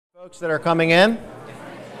Folks that are coming in,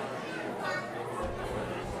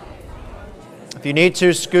 if you need to,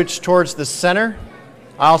 scooch towards the center.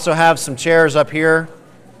 I also have some chairs up here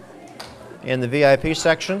in the VIP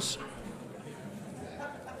sections.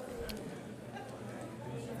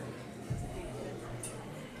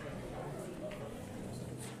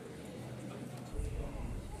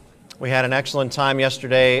 We had an excellent time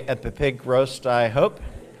yesterday at the pig roast, I hope.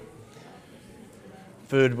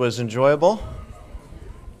 Food was enjoyable.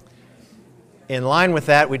 In line with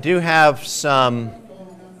that, we do have some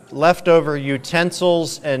leftover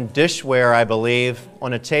utensils and dishware, I believe,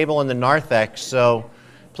 on a table in the narthex, so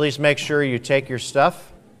please make sure you take your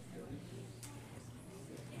stuff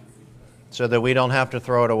so that we don't have to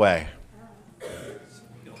throw it away.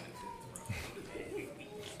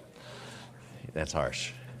 That's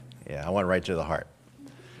harsh. Yeah, I went right to the heart.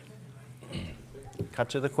 Cut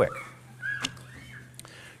to the quick.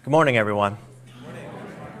 Good morning, everyone.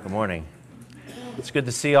 Good morning. It's good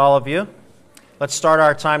to see all of you. Let's start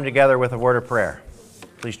our time together with a word of prayer.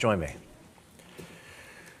 Please join me.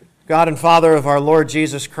 God and Father of our Lord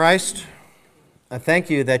Jesus Christ, I thank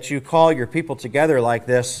you that you call your people together like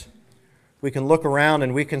this. We can look around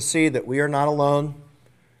and we can see that we are not alone,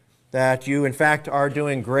 that you, in fact, are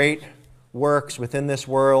doing great works within this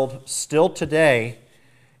world still today,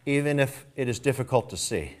 even if it is difficult to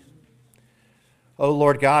see. Oh,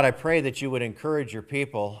 Lord God, I pray that you would encourage your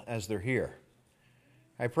people as they're here.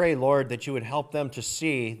 I pray, Lord, that you would help them to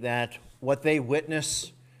see that what they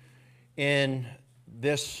witness in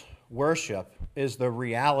this worship is the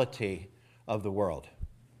reality of the world.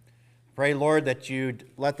 Pray, Lord, that you'd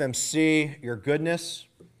let them see your goodness,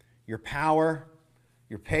 your power,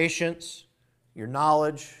 your patience, your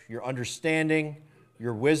knowledge, your understanding,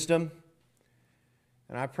 your wisdom.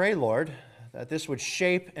 And I pray, Lord, that this would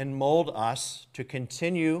shape and mold us to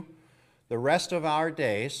continue the rest of our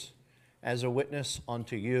days as a witness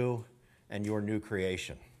unto you and your new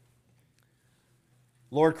creation.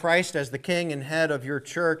 Lord Christ, as the King and head of your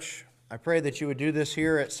church, I pray that you would do this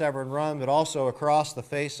here at Severn Run, but also across the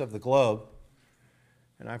face of the globe.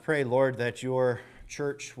 And I pray, Lord, that your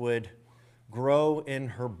church would grow in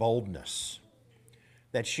her boldness,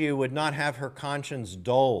 that she would not have her conscience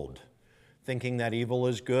dulled, thinking that evil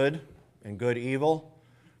is good and good evil,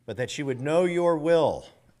 but that she would know your will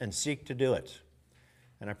and seek to do it.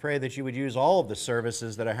 And I pray that you would use all of the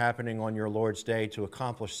services that are happening on your Lord's Day to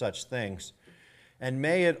accomplish such things. And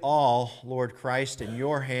may it all, Lord Christ, in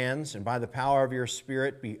your hands and by the power of your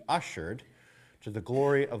Spirit be ushered to the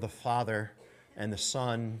glory of the Father and the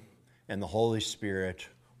Son and the Holy Spirit,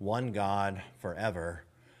 one God, forever.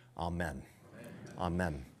 Amen.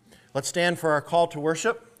 Amen. Let's stand for our call to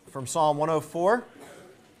worship from Psalm 104.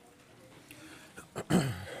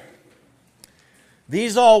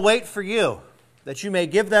 These all wait for you, that you may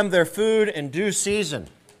give them their food in due season.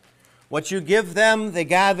 What you give them, they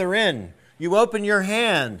gather in. You open your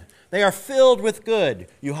hand, they are filled with good.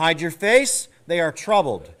 You hide your face, they are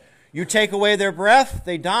troubled. You take away their breath,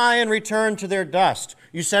 they die and return to their dust.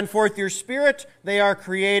 You send forth your Spirit, they are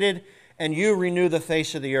created, and you renew the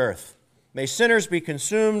face of the earth. May sinners be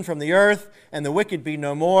consumed from the earth, and the wicked be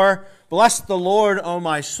no more. Bless the Lord, O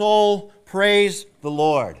my soul. Praise the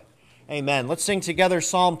Lord. Amen. Let's sing together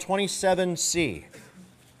Psalm 27C.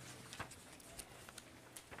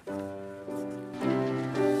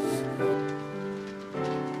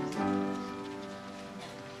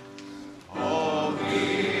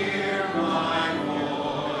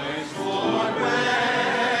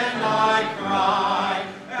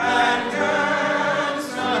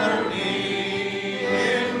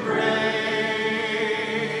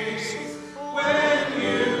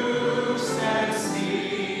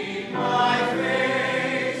 My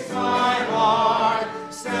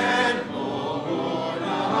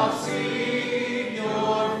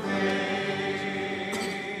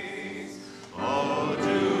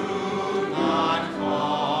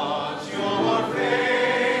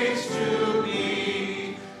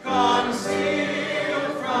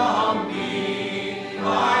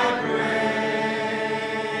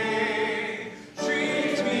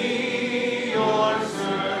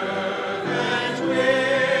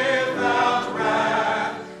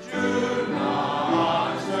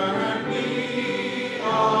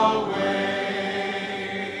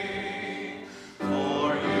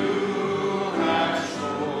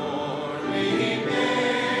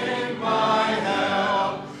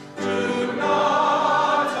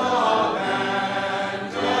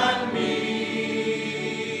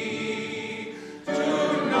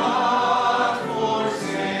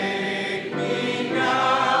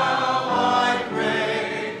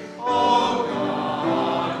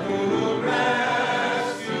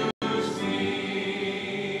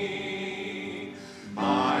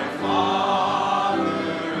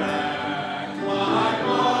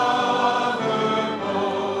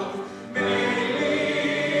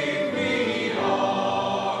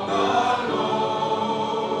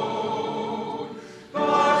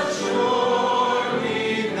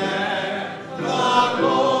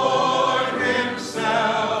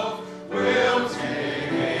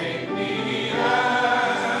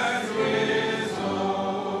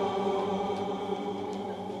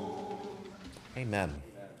Amen.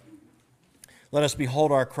 Let us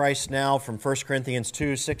behold our Christ now from 1 Corinthians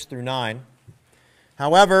 2, 6 through 9.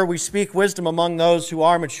 However, we speak wisdom among those who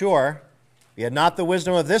are mature, yet not the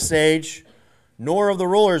wisdom of this age, nor of the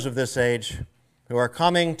rulers of this age, who are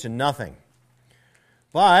coming to nothing.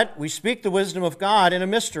 But we speak the wisdom of God in a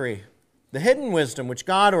mystery, the hidden wisdom which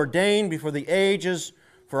God ordained before the ages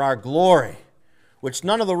for our glory, which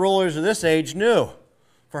none of the rulers of this age knew.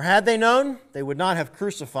 For had they known, they would not have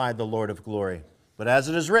crucified the Lord of glory. But as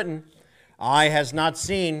it is written, eye has not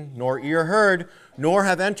seen, nor ear heard, nor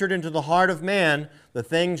have entered into the heart of man the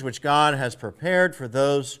things which God has prepared for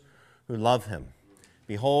those who love him.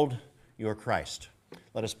 Behold your Christ.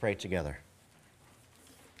 Let us pray together.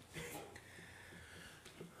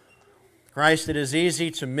 Christ, it is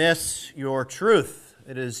easy to miss your truth.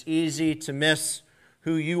 It is easy to miss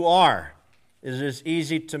who you are. It is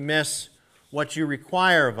easy to miss what you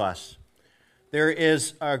require of us. There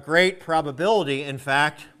is a great probability, in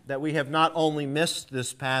fact, that we have not only missed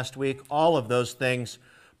this past week all of those things,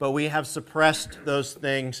 but we have suppressed those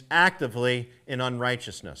things actively in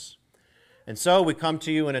unrighteousness. And so we come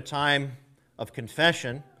to you in a time of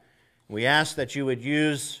confession. We ask that you would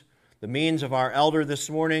use the means of our elder this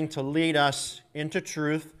morning to lead us into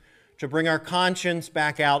truth, to bring our conscience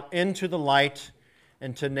back out into the light,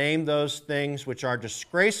 and to name those things which are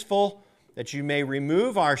disgraceful, that you may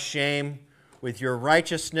remove our shame with your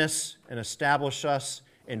righteousness and establish us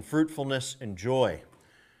in fruitfulness and joy.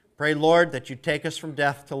 Pray, Lord, that you take us from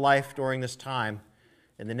death to life during this time.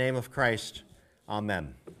 In the name of Christ,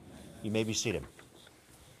 amen. You may be seated.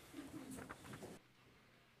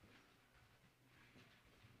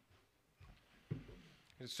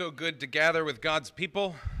 It's so good to gather with God's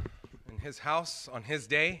people in his house on his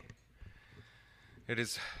day. It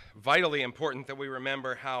is vitally important that we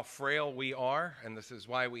remember how frail we are, and this is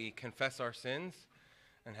why we confess our sins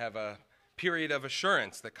and have a period of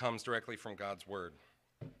assurance that comes directly from God's word.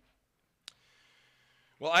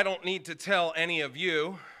 Well, I don't need to tell any of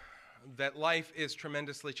you that life is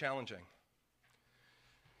tremendously challenging.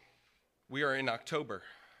 We are in October.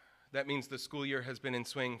 That means the school year has been in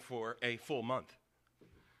swing for a full month.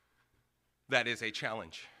 That is a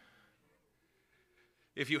challenge.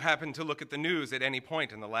 If you happen to look at the news at any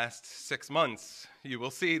point in the last 6 months, you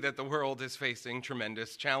will see that the world is facing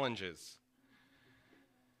tremendous challenges.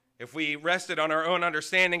 If we rested on our own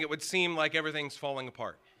understanding, it would seem like everything's falling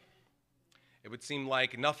apart. It would seem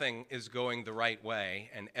like nothing is going the right way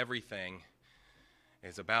and everything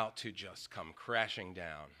is about to just come crashing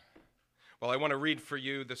down. Well, I want to read for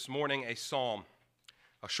you this morning a psalm,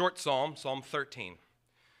 a short psalm, Psalm 13.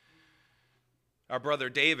 Our brother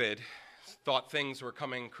David thought things were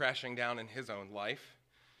coming crashing down in his own life,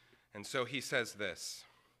 and so he says this: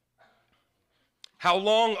 "How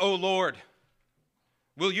long, O Lord,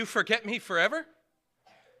 will you forget me forever?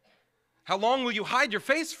 How long will you hide your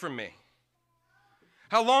face from me?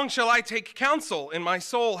 How long shall I take counsel in my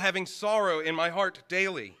soul, having sorrow in my heart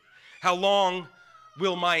daily? How long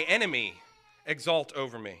will my enemy exalt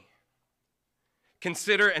over me?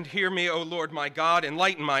 Consider and hear me, O Lord my God,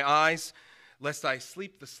 enlighten my eyes, lest I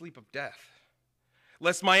sleep the sleep of death.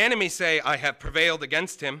 Lest my enemy say, I have prevailed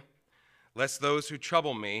against him. Lest those who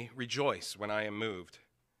trouble me rejoice when I am moved.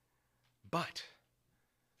 But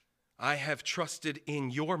I have trusted in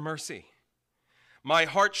your mercy. My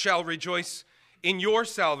heart shall rejoice in your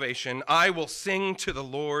salvation. I will sing to the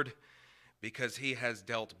Lord because he has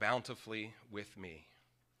dealt bountifully with me."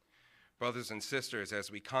 Brothers and sisters, as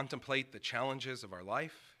we contemplate the challenges of our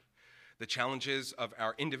life, the challenges of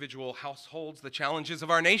our individual households, the challenges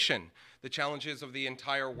of our nation, the challenges of the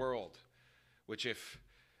entire world, which if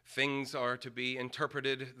things are to be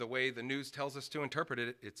interpreted the way the news tells us to interpret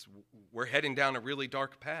it, we're heading down a really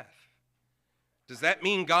dark path. Does that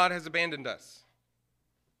mean God has abandoned us?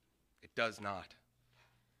 It does not.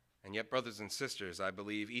 And yet, brothers and sisters, I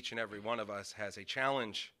believe each and every one of us has a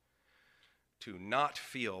challenge to not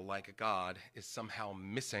feel like God is somehow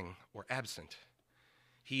missing or absent.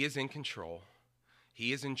 He is in control.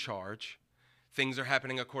 He is in charge. Things are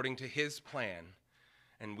happening according to his plan,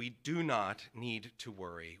 and we do not need to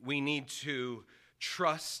worry. We need to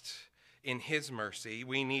trust in his mercy.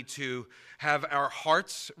 We need to have our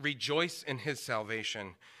hearts rejoice in his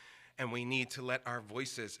salvation, and we need to let our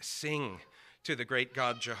voices sing to the great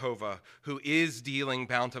God Jehovah, who is dealing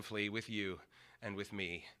bountifully with you and with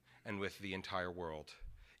me and with the entire world.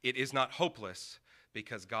 It is not hopeless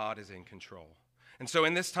because God is in control. And so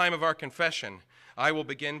in this time of our confession, I will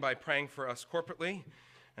begin by praying for us corporately,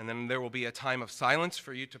 and then there will be a time of silence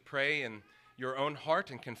for you to pray in your own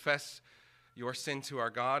heart and confess your sin to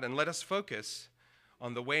our God. And let us focus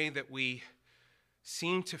on the way that we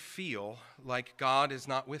seem to feel like God is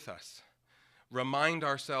not with us, remind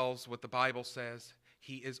ourselves what the Bible says.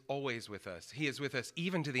 He is always with us. He is with us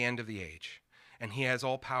even to the end of the age. And he has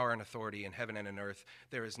all power and authority in heaven and in earth.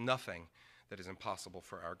 There is nothing that is impossible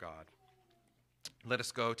for our God. Let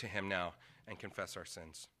us go to him now and confess our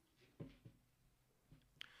sins.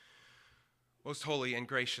 Most holy and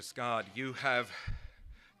gracious God, you have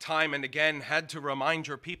time and again had to remind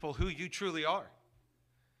your people who you truly are.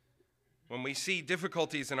 When we see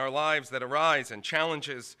difficulties in our lives that arise and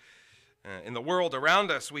challenges in the world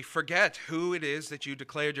around us, we forget who it is that you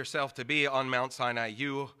declared yourself to be on Mount Sinai.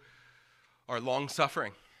 You are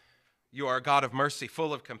long-suffering. You are a God of mercy,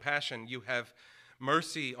 full of compassion. You have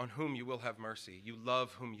mercy on whom you will have mercy. You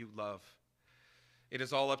love whom you love. It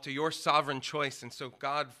is all up to your sovereign choice. And so,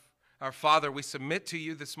 God, our Father, we submit to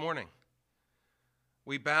you this morning.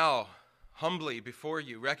 We bow humbly before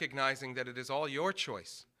you, recognizing that it is all your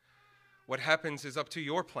choice. What happens is up to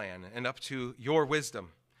your plan and up to your wisdom.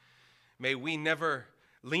 May we never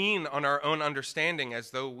lean on our own understanding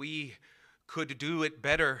as though we could do it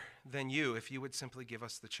better than you if you would simply give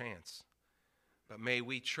us the chance. But may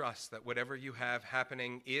we trust that whatever you have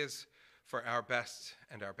happening is for our best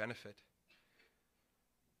and our benefit.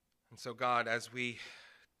 And so, God, as we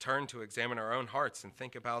turn to examine our own hearts and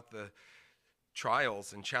think about the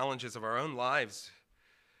trials and challenges of our own lives,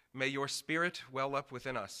 may your Spirit well up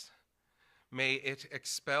within us. May it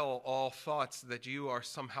expel all thoughts that you are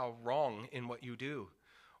somehow wrong in what you do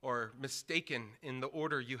or mistaken in the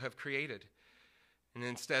order you have created. And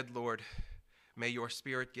instead, Lord, may your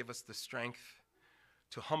Spirit give us the strength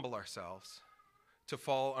to humble ourselves, to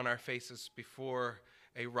fall on our faces before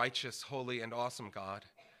a righteous, holy, and awesome God,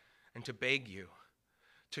 and to beg you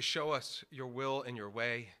to show us your will and your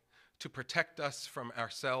way, to protect us from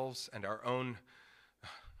ourselves and our own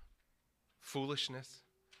foolishness.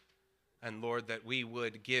 And Lord, that we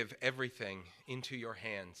would give everything into your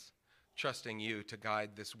hands, trusting you to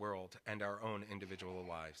guide this world and our own individual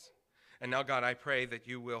lives. And now, God, I pray that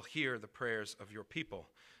you will hear the prayers of your people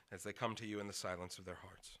as they come to you in the silence of their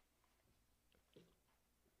hearts.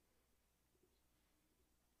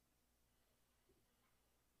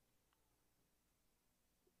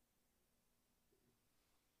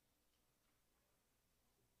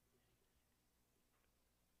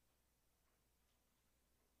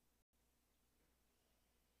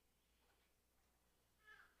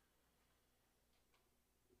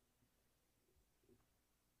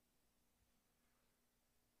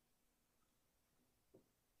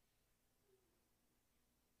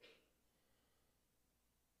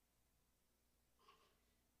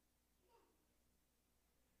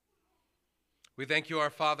 We thank you, our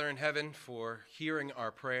Father in heaven, for hearing our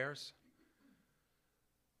prayers.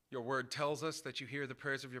 Your word tells us that you hear the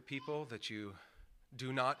prayers of your people, that you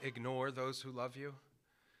do not ignore those who love you.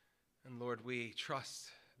 And Lord, we trust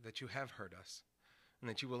that you have heard us and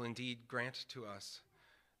that you will indeed grant to us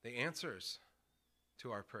the answers to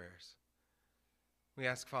our prayers. We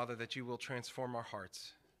ask, Father, that you will transform our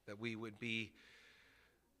hearts, that we would be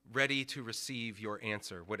ready to receive your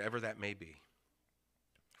answer, whatever that may be.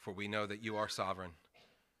 For we know that you are sovereign,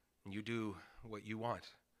 and you do what you want.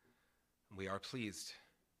 And we are pleased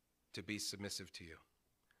to be submissive to you.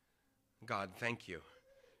 God, thank you.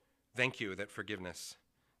 Thank you that forgiveness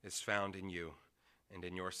is found in you and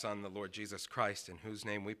in your Son, the Lord Jesus Christ, in whose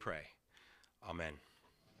name we pray. Amen.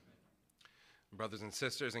 Brothers and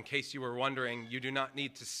sisters, in case you were wondering, you do not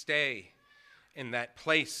need to stay in that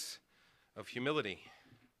place of humility.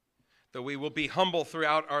 Though we will be humble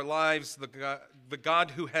throughout our lives, the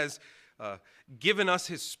God who has given us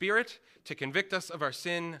his Spirit to convict us of our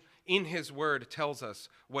sin in his word tells us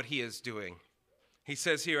what he is doing. He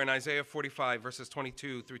says here in Isaiah 45, verses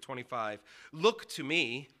 22 through 25, "Look to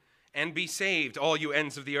me and be saved, all you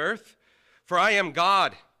ends of the earth, for I am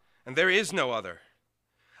God, and there is no other.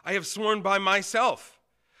 I have sworn by myself.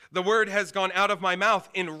 The word has gone out of my mouth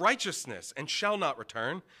in righteousness and shall not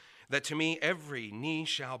return, that to me every knee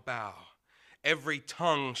shall bow, every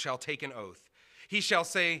tongue shall take an oath. He shall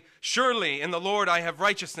say, surely in the Lord I have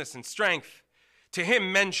righteousness and strength. To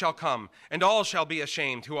him men shall come, and all shall be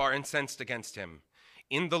ashamed who are incensed against him.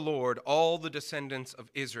 In the Lord all the descendants of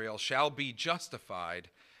Israel shall be justified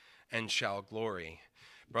and shall glory."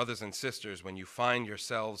 Brothers and sisters, when you find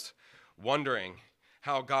yourselves wondering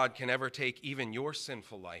how God can ever take even your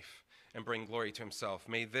sinful life and bring glory to himself,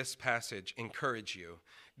 may this passage encourage you.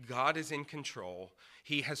 God is in control.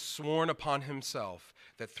 He has sworn upon himself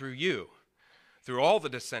that through you, through all the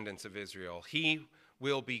descendants of Israel, he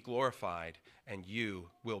will be glorified and you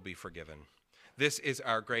will be forgiven. This is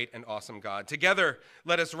our great and awesome God. Together,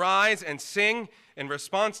 let us rise and sing in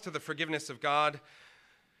response to the forgiveness of God.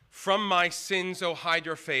 From my sins, O hide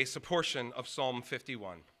your face, a portion of Psalm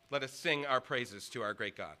 51. Let us sing our praises to our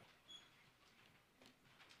great God.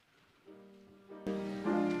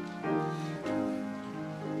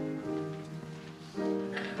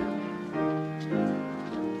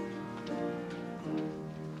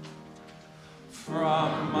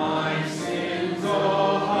 From my sins,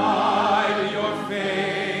 O hide your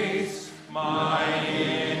face, my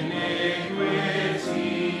iniquities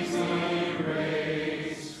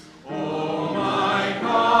erase. O my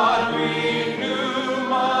God, renew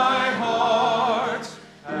my heart,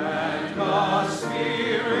 and the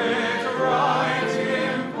Spirit right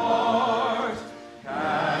impart.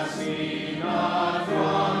 Cast me not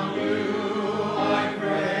from you, I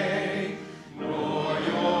pray, nor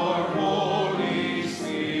your Holy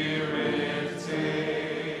Spirit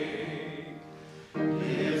take.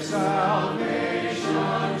 Give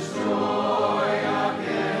salvation's joy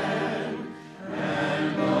again,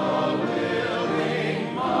 and the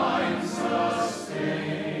willing mind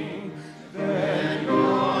sustain. Then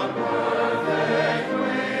your perfect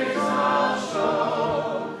ways I'll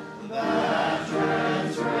show, that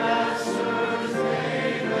transgressors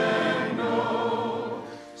may then know.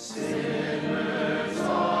 Sinners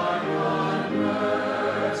are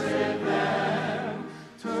converted then,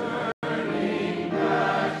 turning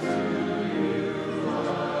back to you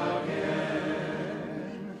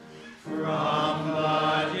again. From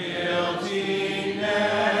the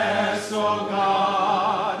guiltiness, O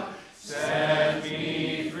God, set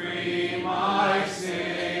me free, my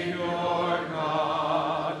Savior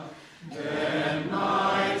God. Then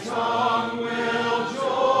my tongue will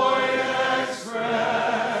joy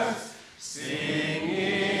express,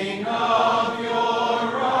 singing of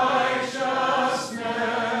your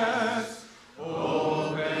righteousness.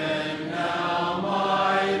 Open now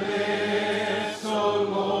my lips, O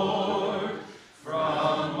Lord,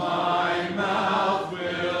 from my mouth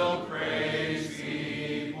will praise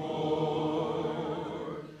be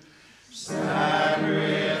poured.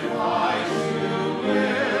 Sacrifice you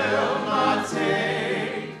will not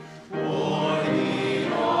take, for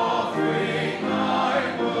the offering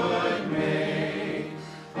I would make.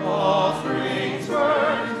 Offerings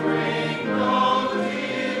burnt bring no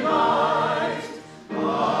delight,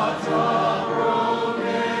 but a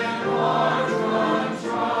broken heart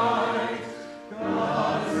contrite.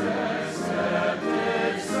 God's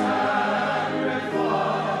accepted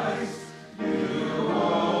sacrifice, you,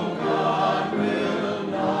 O God, will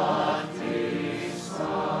not despise.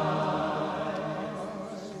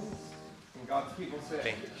 And God's people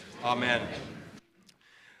say, Amen.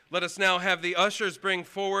 Let us now have the ushers bring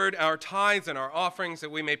forward our tithes and our offerings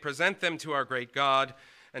that we may present them to our great God,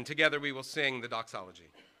 and together we will sing the doxology.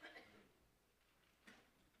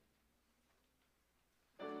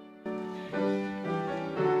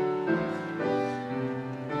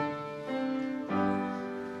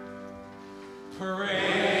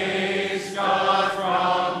 Praise God,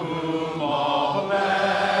 from whom all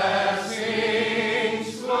blessings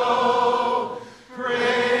flow.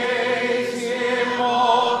 Praise Him,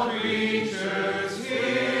 all creatures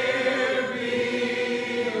here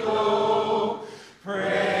below.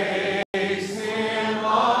 Praise Him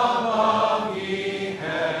above, ye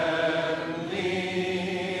heavenly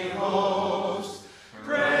hosts.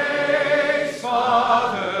 Praise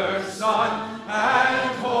Father, Son,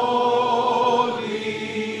 and Holy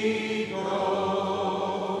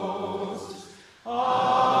Ghost. Amen.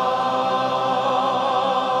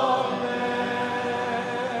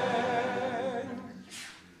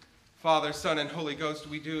 Father, Son, and Holy Ghost,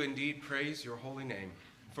 we do indeed praise your holy name.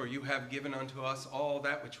 For you have given unto us all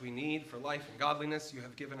that which we need for life and godliness. You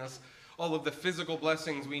have given us all of the physical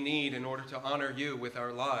blessings we need in order to honor you with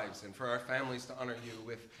our lives, and for our families to honor you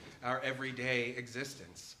with our everyday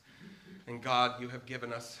existence. And God, you have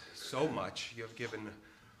given us so much. You have given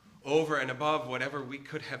over and above whatever we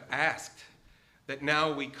could have asked, that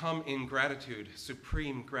now we come in gratitude,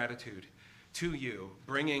 supreme gratitude, to you,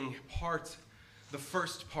 bringing the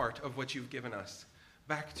first part of what you've given us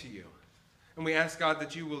back to you. And we ask, God,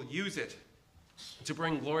 that you will use it to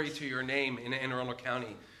bring glory to your name in Anne Arundel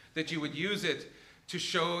County, that you would use it to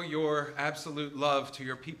show your absolute love to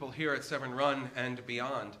your people here at Severn Run and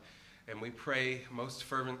beyond. And we pray most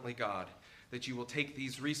fervently, God, that you will take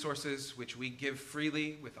these resources which we give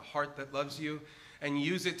freely with a heart that loves you, and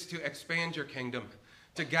use it to expand your kingdom,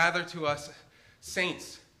 to gather to us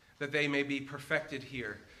saints, that they may be perfected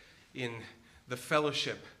here in the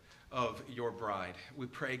fellowship of your bride. We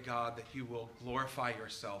pray, God, that you will glorify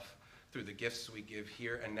yourself through the gifts we give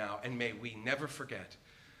here and now. And may we never forget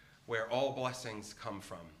where all blessings come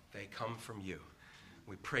from. They come from you.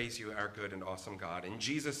 We praise you, our good and awesome God. In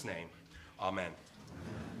Jesus' name, amen.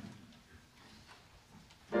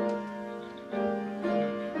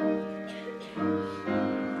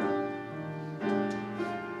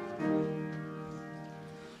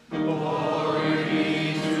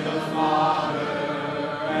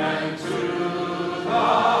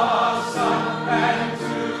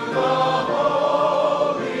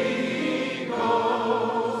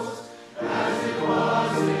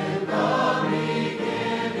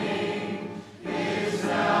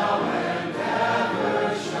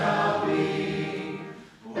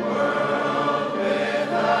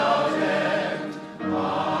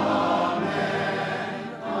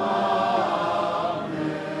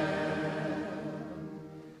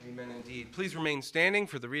 Please remain standing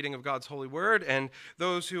for the reading of God's holy word, and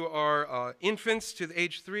those who are infants to the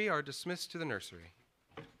age 3 are dismissed to the nursery.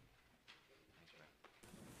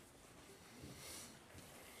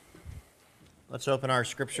 Let's open our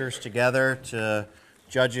scriptures together to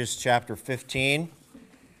Judges chapter 15.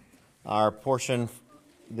 Our portion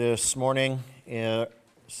this morning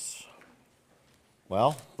is,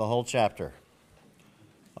 well, the whole chapter,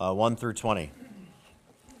 1 through 20.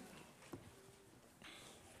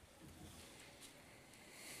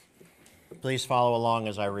 Please follow along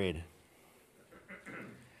as I read.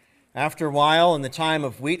 After a while, in the time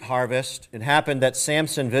of wheat harvest, it happened that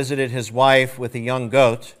Samson visited his wife with a young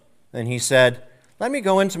goat, and he said, "Let me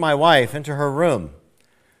go into my wife, into her room."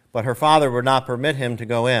 But her father would not permit him to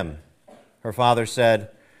go in. Her father said,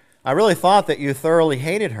 "I really thought that you thoroughly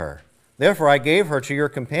hated her. Therefore I gave her to your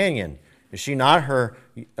companion. Is not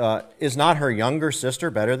her younger sister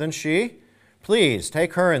better than she? Please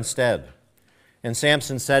take her instead." And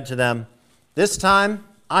Samson said to them, "This time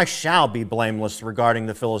I shall be blameless regarding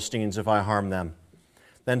the Philistines if I harm them."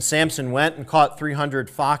 Then Samson went and caught 300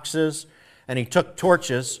 foxes, and he took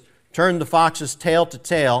torches, turned the foxes tail to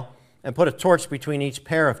tail, and put a torch between each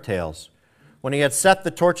pair of tails. When he had set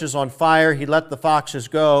the torches on fire, he let the foxes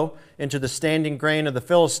go into the standing grain of the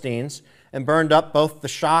Philistines and burned up both the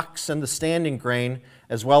shocks and the standing grain,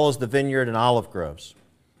 as well as the vineyard and olive groves.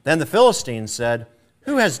 Then the Philistines said,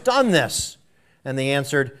 "Who has done this?" And they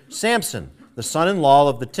answered, "Samson, the son-in-law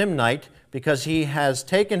of the Timnite, because he has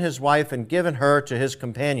taken his wife and given her to his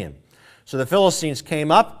companion." So the Philistines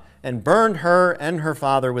came up and burned her and her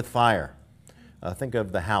father with fire. Think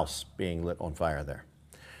of the house being lit on fire there.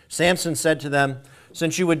 Samson said to them,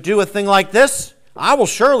 "Since you would do a thing like this, I will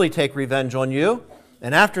surely take revenge on you,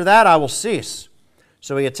 and after that I will cease."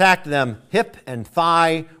 So he attacked them hip and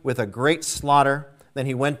thigh with a great slaughter. Then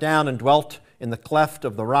he went down and dwelt in the cleft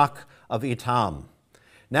of the rock of Etam.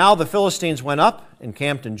 Now the Philistines went up,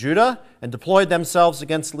 encamped in Judah, and deployed themselves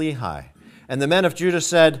against Lehi. And the men of Judah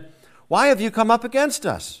said, "Why have you come up against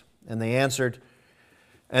us?" And they answered,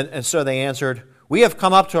 so they answered, "We have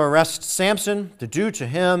come up to arrest Samson, to do to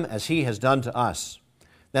him as he has done to us."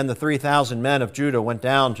 Then the 3,000 men of Judah went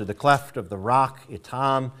down to the cleft of the rock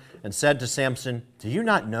Etam and said to Samson, "Do you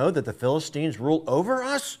not know that the Philistines rule over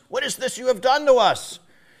us? What is this you have done to us?"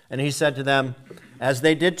 And he said to them, "As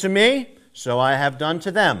they did to me, so I have done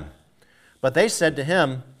to them." But they said to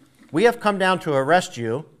him, "We have come down to arrest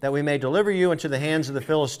you, that we may deliver you into the hands of the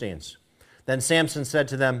Philistines." Then Samson said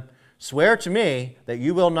to them, "Swear to me that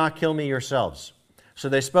you will not kill me yourselves." So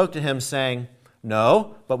they spoke to him, saying,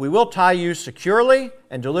 "No, but we will tie you securely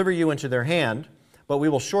and deliver you into their hand, but we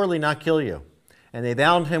will surely not kill you." And they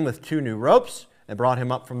bound him with 2 new ropes and brought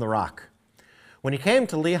him up from the rock. When he came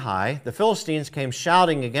to Lehi, the Philistines came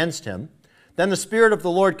shouting against him. Then the Spirit of the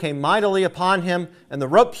Lord came mightily upon him, and the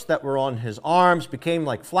ropes that were on his arms became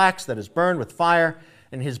like flax that is burned with fire,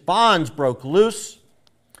 and his bonds broke loose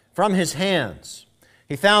from his hands.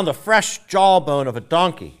 He found a fresh jawbone of a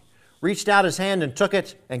donkey, reached out his hand and took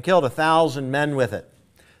it, and killed 1,000 men with it.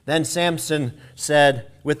 Then Samson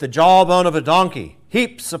said, "With the jawbone of a donkey,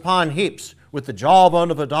 heaps upon heaps, with the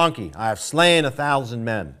jawbone of a donkey, I have slain 1,000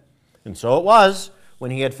 men." And so it was, when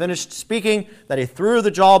he had finished speaking, that he threw the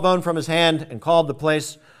jawbone from his hand and called the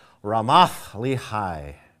place Ramath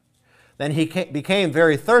Lehi. Then he became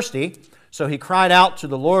very thirsty, so he cried out to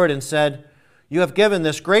the Lord and said, "You have given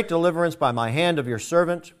this great deliverance by my hand of your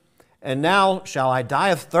servant, and now shall I die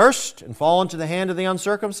of thirst and fall into the hand of the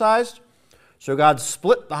uncircumcised?" So God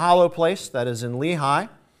split the hollow place that is in Lehi,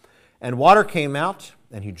 and water came out,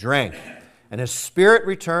 and he drank, and his spirit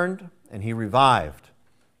returned, and he revived.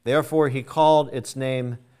 Therefore he called its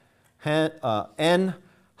name En-Hakkore,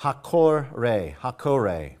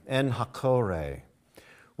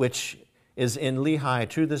 which is in Lehi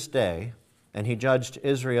to this day, and he judged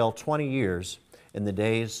Israel 20 years in the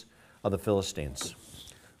days of the Philistines.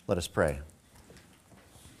 Let us pray.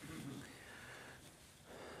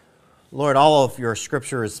 Lord, all of your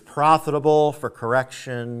scripture is profitable for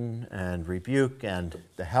correction and rebuke and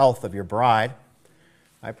the health of your bride.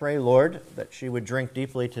 I pray, Lord, that she would drink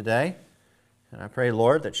deeply today. And I pray,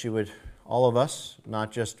 Lord, that she would, all of us,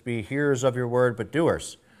 not just be hearers of your word, but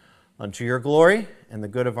doers unto your glory and the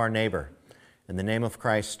good of our neighbor. In the name of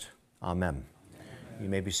Christ, amen. You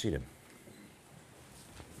may be seated.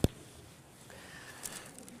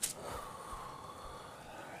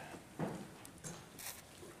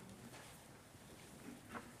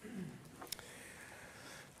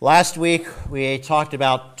 Last week, we talked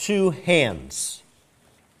about two hands.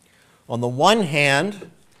 On the one hand,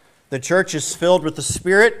 the church is filled with the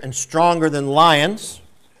Spirit and stronger than lions.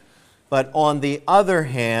 But on the other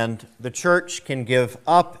hand, the church can give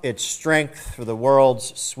up its strength for the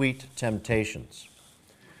world's sweet temptations.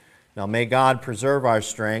 Now, may God preserve our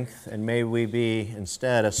strength, and may we be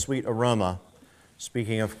instead a sweet aroma,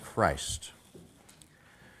 speaking of Christ.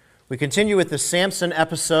 We continue with the Samson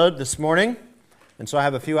episode this morning. And so I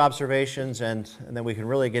have a few observations, and then we can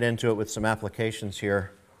really get into it with some applications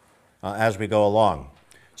here as we go along.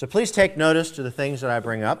 So please take notice to the things that I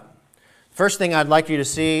bring up. First thing I'd like you to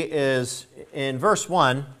see is in verse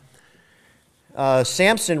 1,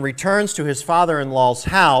 Samson returns to his father-in-law's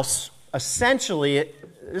house. Essentially,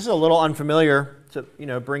 this is a little unfamiliar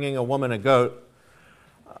to, bringing a woman a goat.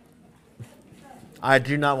 I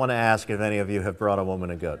do not want to ask if any of you have brought a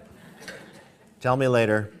woman a goat. Tell me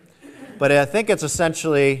later. But I think it's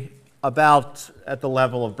essentially about at the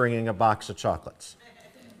level of bringing a box of chocolates.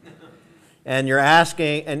 And you're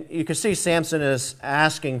asking, and you can see Samson is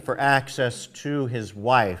asking for access to his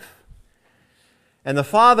wife. And the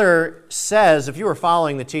father says, if you were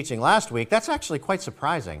following the teaching last week, that's actually quite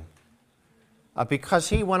surprising. Because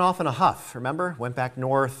he went off in a huff, remember? Went back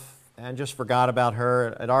north and just forgot about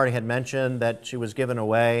her. It already had mentioned that she was given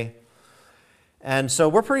away. And so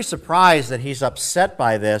we're pretty surprised that he's upset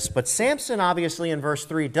by this, but Samson obviously in verse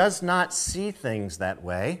 3 does not see things that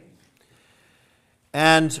way.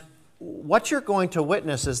 And what you're going to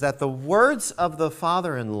witness is that the words of the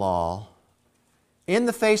father-in-law in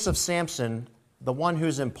the face of Samson, the one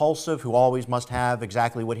who's impulsive, who always must have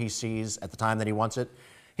exactly what he sees at the time that he wants it,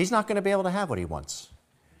 he's not going to be able to have what he wants.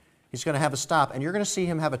 He's going to have a stop, and you're going to see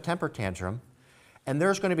him have a temper tantrum. And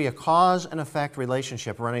there's going to be a cause and effect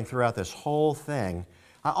relationship running throughout this whole thing.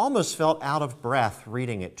 I almost felt out of breath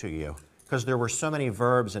reading it to you because there were so many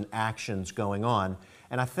verbs and actions going on.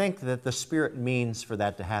 And I think that the Spirit means for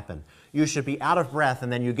that to happen. You should be out of breath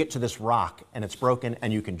and then you get to this rock and it's broken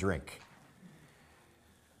and you can drink.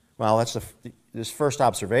 Well, this first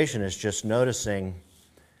observation is just noticing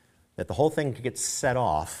that the whole thing gets set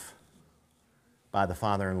off by the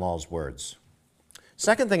father-in-law's words.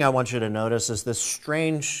 Second thing I want you to notice is this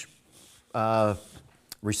strange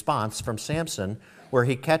response from Samson where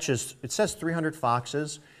he catches, it says 300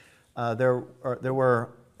 foxes. There were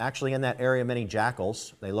actually in that area many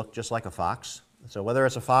jackals. They look just like a fox. So whether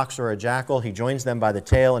it's a fox or a jackal, he joins them by the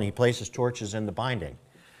tail and he places torches in the binding.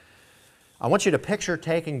 I want you to picture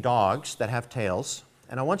taking dogs that have tails,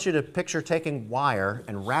 and I want you to picture taking wire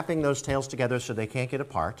and wrapping those tails together so they can't get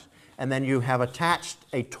apart, and then you have attached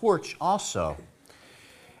a torch also.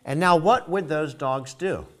 And now what would those dogs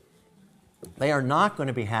do? They are not going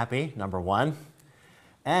to be happy, number one,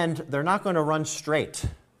 and they're not going to run straight.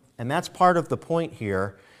 And that's part of the point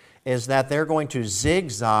here, is that they're going to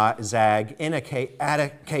zigzag in a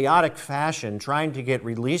chaotic fashion, trying to get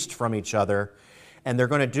released from each other, and they're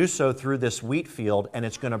going to do so through this wheat field, and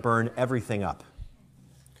it's going to burn everything up.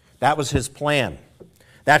 That was his plan.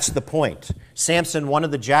 That's the point. Samson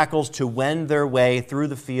wanted the jackals to wend their way through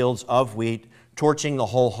the fields of wheat, torching the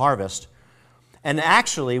whole harvest. And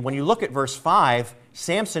actually, when you look at verse 5,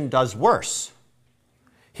 Samson does worse.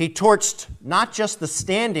 He torched not just the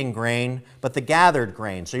standing grain, but the gathered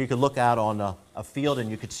grain. So you could look out on a field and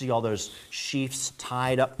you could see all those sheaves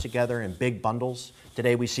tied up together in big bundles.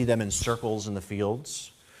 Today we see them in circles in the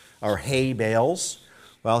fields, or hay bales.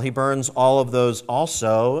 Well, he burns all of those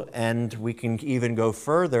also, and we can even go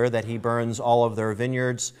further that he burns all of their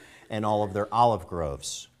vineyards and all of their olive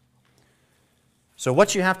groves. So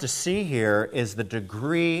what you have to see here is the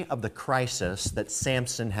degree of the crisis that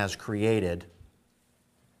Samson has created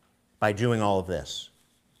by doing all of this.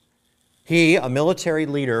 He, a military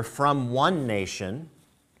leader from one nation,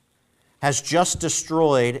 has just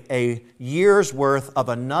destroyed a year's worth of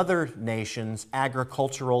another nation's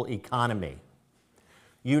agricultural economy.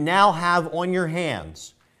 You now have on your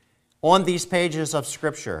hands, on these pages of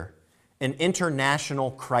Scripture, an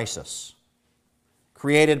international crisis.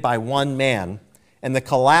 created by one man and the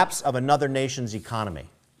collapse of another nation's economy.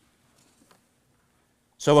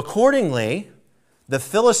 So accordingly, the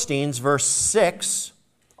Philistines, verse 6,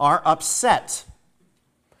 are upset.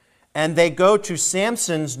 And they go to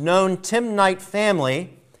Samson's known Timnite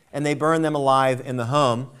family, and they burn them alive in the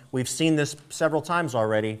home. We've seen this several times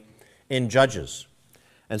already in Judges.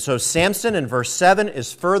 And so Samson in verse 7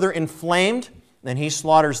 is further inflamed, and he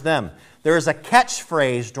slaughters them. There is a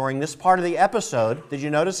catchphrase during this part of the episode. Did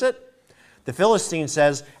you notice it? The Philistine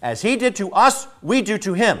says, "As he did to us, we do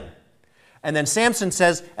to him." And then Samson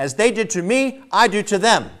says, "As they did to me, I do to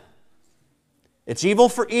them." It's evil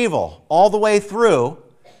for evil all the way through,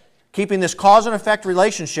 keeping this cause and effect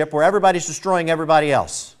relationship where everybody's destroying everybody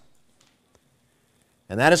else.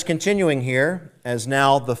 And that is continuing here as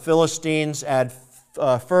now the Philistines add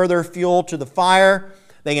further fuel to the fire.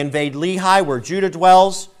 They invade Lehi, where Judah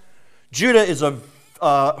dwells. Judah is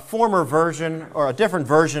a former version, or a different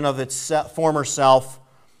version of its former self,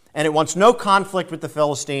 and it wants no conflict with the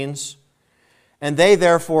Philistines. And they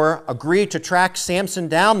therefore agree to track Samson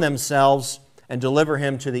down themselves and deliver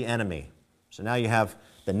him to the enemy. So now you have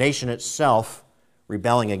the nation itself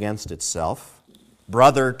rebelling against itself,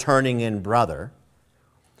 brother turning in brother.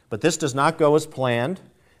 But this does not go as planned,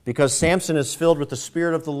 because Samson is filled with the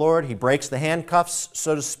Spirit of the Lord. He breaks the handcuffs,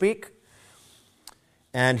 so to speak,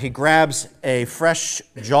 and he grabs a fresh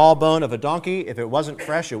jawbone of a donkey. If it wasn't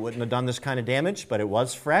fresh, it wouldn't have done this kind of damage, but it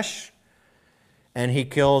was fresh. And he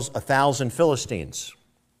kills 1,000 Philistines.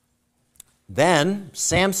 Then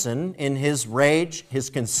Samson, in his rage, his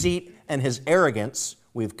conceit, and his arrogance,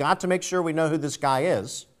 we've got to make sure we know who this guy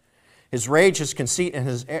is. His rage, his conceit, and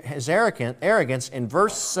his arrogance, in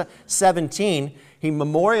verse 17, he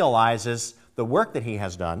memorializes the work that he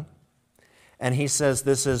has done. And he says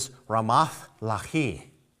this is Ramath Lachi,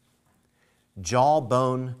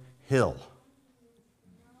 Jawbone Hill.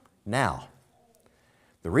 Now,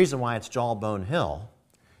 the reason why it's Jawbone Hill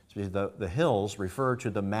is because the hills refer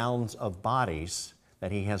to the mounds of bodies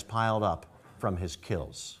that he has piled up from his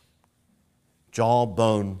kills.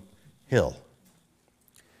 Jawbone Hill.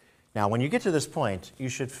 Now, when you get to this point, you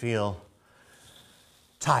should feel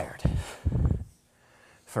tired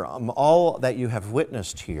from all that you have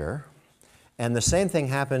witnessed here. And the same thing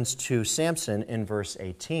happens to Samson in verse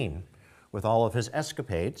 18 with all of his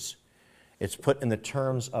escapades. It's put in the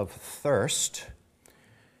terms of thirst,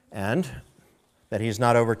 and that he's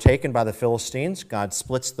not overtaken by the Philistines. God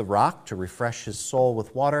splits the rock to refresh his soul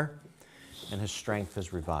with water, and his strength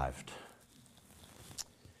is revived.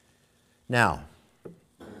 Now,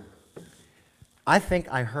 I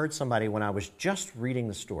think I heard somebody, when I was just reading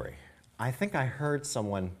the story, I think I heard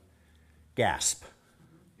someone gasp.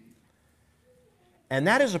 And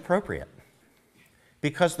that is appropriate,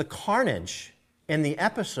 because the carnage in the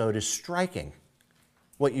episode is striking,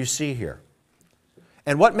 what you see here.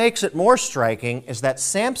 And what makes it more striking is that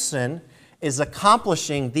Samson is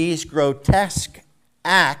accomplishing these grotesque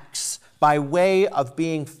acts by way of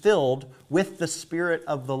being filled with the Spirit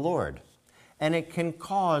of the Lord. And it can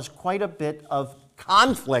cause quite a bit of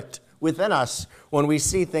conflict within us when we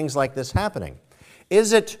see things like this happening.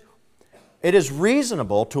 It is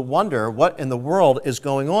reasonable to wonder what in the world is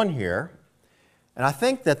going on here. And I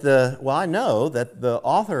think that I know that the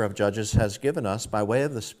author of Judges has given us, by way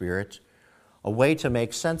of the Spirit, a way to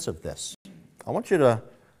make sense of this. I want you to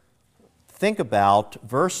think about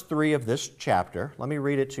verse 3 of this chapter. Let me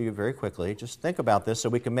read it to you very quickly. Just think about this so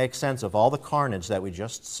we can make sense of all the carnage that we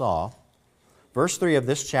just saw. Verse 3 of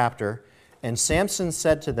this chapter, "And Samson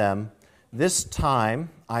said to them, 'This time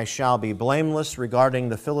I shall be blameless regarding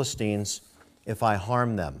the Philistines if I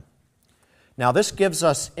harm them.'" Now this gives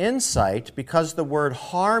us insight, because the word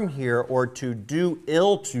harm here, or to do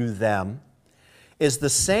ill to them, is the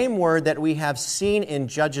same word that we have seen in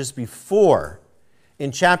Judges before.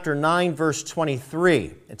 In chapter 9, verse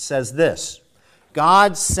 23, it says this: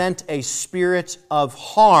 "God sent a spirit of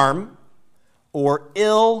harm," or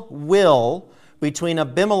ill will, "between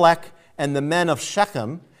Abimelech and the men of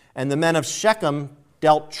Shechem, and the men of Shechem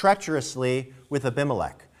dealt treacherously with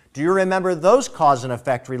Abimelech." Do you remember those cause and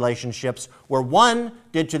effect relationships where one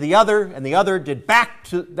did to the other and the other did back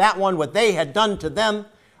to that one what they had done to them?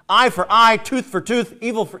 Eye for eye, tooth for tooth,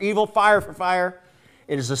 evil for evil, fire for fire.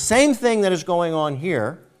 It is the same thing that is going on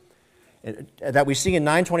here that we see in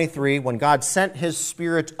 9:23. When God sent his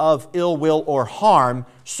spirit of ill will or harm,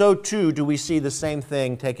 so too do we see the same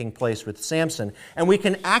thing taking place with Samson. And we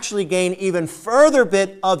can actually gain even further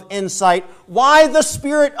bit of insight. Why the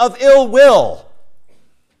spirit of ill will?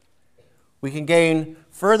 We can gain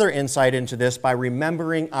further insight into this by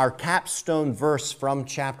remembering our capstone verse from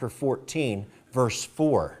chapter 14, verse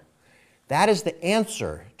 4. That is the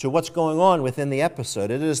answer to what's going on within the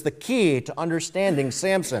episode. It is the key to understanding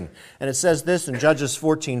Samson. And it says this in Judges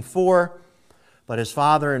 14:4, "But his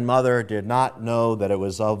father and mother did not know that it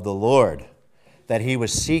was of the Lord, that he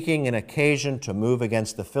was seeking an occasion to move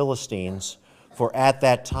against the Philistines, for at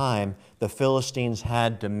that time the Philistines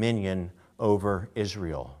had dominion over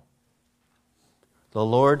Israel." The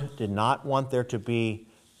Lord did not want there to be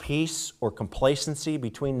peace or complacency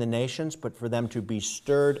between the nations, but for them to be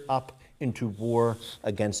stirred up into war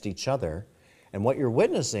against each other. And what you're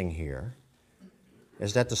witnessing here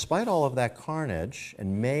is that despite all of that carnage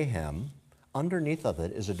and mayhem, underneath of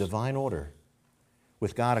it is a divine order,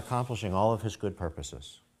 with God accomplishing all of his good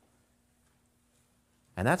purposes.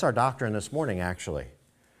 And that's our doctrine this morning, actually.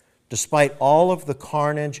 Despite all of the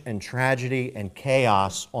carnage and tragedy and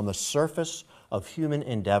chaos on the surface of human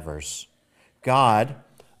endeavors, God,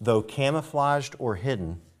 though camouflaged or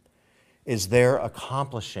hidden, is there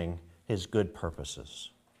accomplishing his good purposes.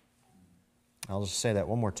 I'll just say that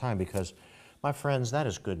one more time because, my friends, that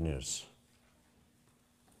is good news.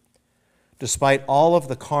 Despite all of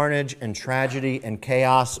the carnage and tragedy and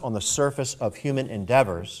chaos on the surface of human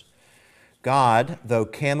endeavors, God, though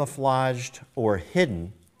camouflaged or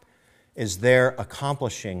hidden, is there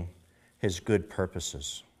accomplishing his good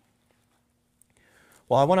purposes.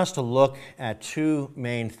 Well, I want us to look at two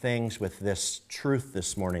main things with this truth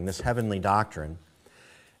this morning, this heavenly doctrine.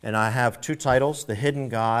 And I have two titles, The Hidden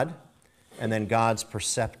God and then God's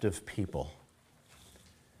Perceptive People.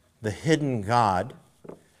 The Hidden God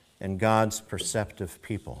and God's Perceptive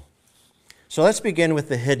People. So let's begin with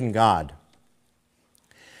the hidden God.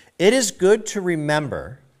 It is good to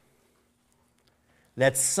remember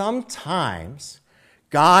that sometimes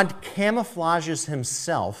God camouflages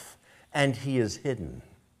himself and he is hidden.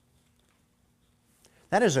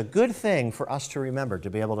 That is a good thing for us to remember to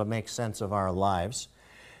be able to make sense of our lives.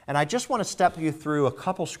 And I just want to step you through a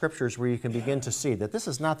couple scriptures where you can begin to see that this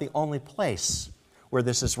is not the only place where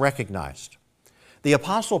this is recognized. The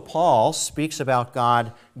Apostle Paul speaks about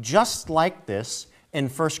God just like this in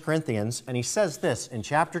 1 Corinthians, and he says this in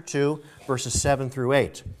chapter 2, verses 7 through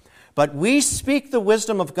 8. "But we speak the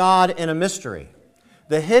wisdom of God in a mystery,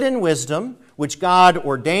 the hidden wisdom which God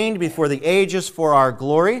ordained before the ages for our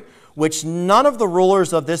glory, which none of the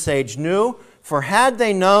rulers of this age knew, for had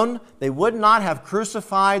they known, they would not have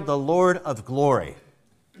crucified the Lord of glory."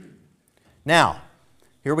 Now,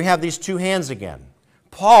 here we have these two hands again.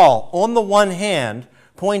 Paul, on the one hand,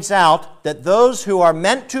 points out that those who are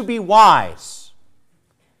meant to be wise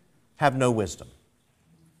have no wisdom.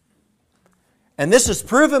 And this is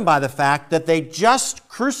proven by the fact that they just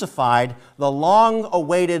crucified the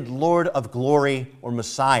long-awaited Lord of glory or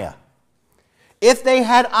Messiah. If they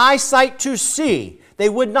had eyesight to see, they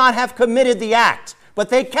would not have committed the act. But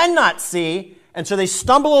they cannot see, and so they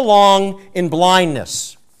stumble along in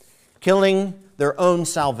blindness, killing their own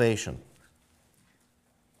salvation.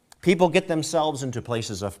 People get themselves into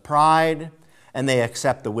places of pride, and they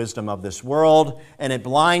accept the wisdom of this world, and it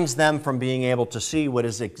blinds them from being able to see what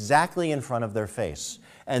is exactly in front of their face.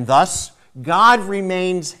 And thus, God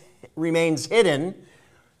remains hidden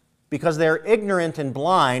because they're ignorant and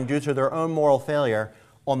blind due to their own moral failure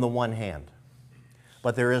on the one hand.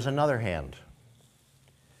 But there is another hand.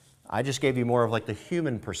 I just gave you more of like the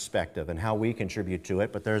human perspective and how we contribute to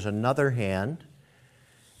it, but there's another hand,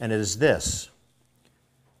 and it is this.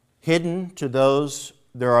 Hidden to those,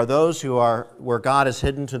 there are those who are, where God is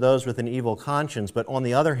hidden to those with an evil conscience, but on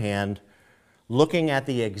the other hand, looking at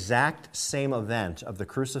the exact same event of the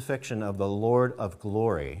crucifixion of the Lord of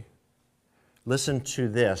glory, listen to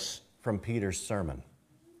this from Peter's sermon.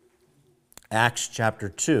 Acts chapter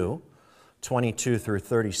 2, 22 through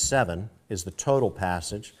 37 is the total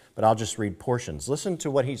passage, but I'll just read portions. Listen to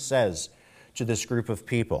what he says to this group of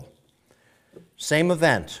people. Same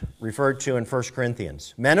event referred to in 1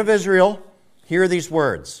 Corinthians. "Men of Israel, hear these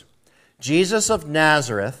words. Jesus of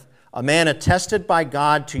Nazareth, a man attested by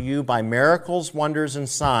God to you by miracles, wonders, and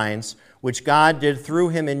signs, which God did through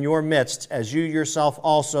him in your midst, as you yourself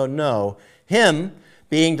also know, him,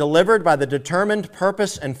 being delivered by the determined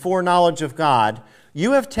purpose and foreknowledge of God,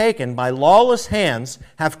 you have taken by lawless hands,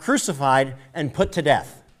 have crucified and put to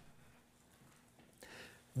death."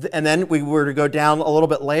 And then we were to go down a little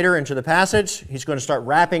bit later into the passage. He's going to start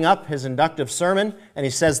wrapping up his inductive sermon, and he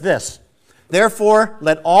says this, "Therefore,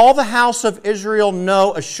 let all the house of Israel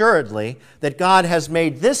know assuredly that God has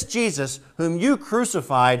made this Jesus, whom you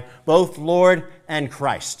crucified, both Lord and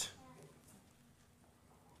Christ."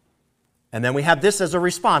 And then we have this as a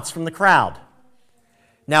response from the crowd.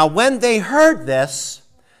 "Now when they heard this,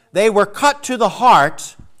 they were cut to the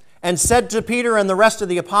heart and said to Peter and the rest of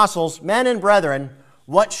the apostles, 'Men and brethren,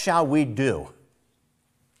 what shall we do?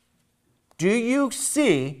 Do you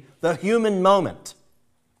see the human moment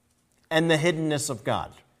and the hiddenness of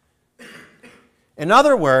God? In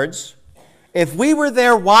other words, if we were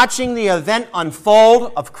there watching the event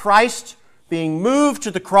unfold of Christ being moved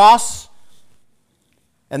to the cross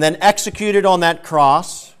and then executed on that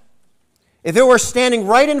cross, if it were standing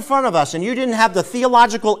right in front of us and you didn't have the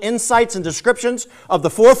theological insights and descriptions of the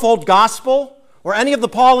fourfold gospel or any of the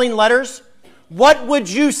Pauline letters, what would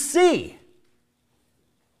you see?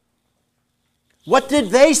 What did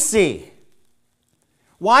they see?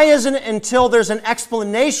 Why isn't it until there's an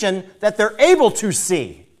explanation that they're able to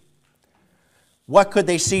see? What could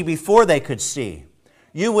they see before they could see?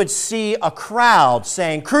 You would see a crowd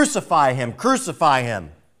saying, "Crucify him, crucify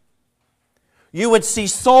him." You would see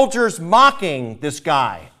soldiers mocking this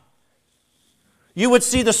guy. You would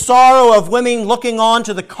see the sorrow of women looking on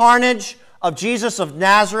to the carnage of Jesus of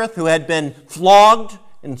Nazareth, who had been flogged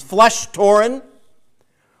and flesh torn.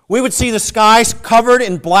 We would see the skies covered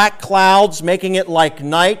in black clouds, making it like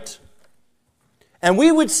night. And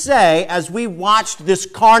we would say, as we watched this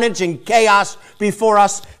carnage and chaos before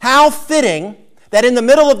us, how fitting that in the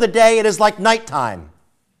middle of the day it is like nighttime.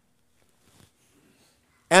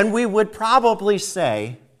 And we would probably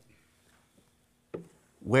say,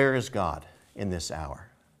 where is God in this hour?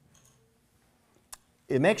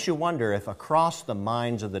 It makes you wonder if across the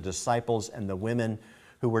minds of the disciples and the women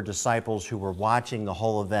who were disciples who were watching the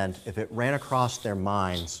whole event, if it ran across their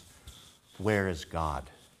minds, where is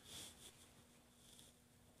God?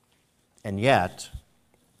 And yet,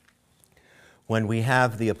 when we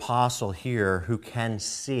have the apostle here who can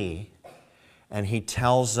see, and he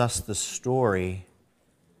tells us the story,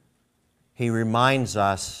 he reminds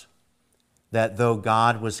us that though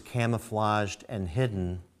God was camouflaged and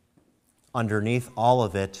hidden, underneath all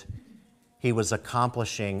of it, he was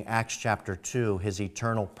accomplishing, Acts chapter 2, his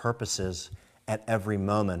eternal purposes at every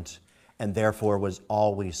moment, and therefore was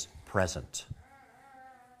always present.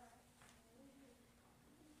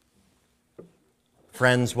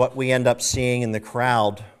 Friends, what we end up seeing in the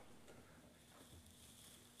crowd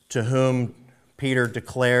to whom Peter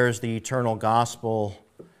declares the eternal gospel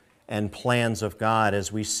and plans of God,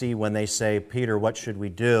 as we see when they say, "Peter, what should we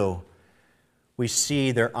do?" we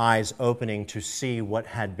see their eyes opening to see what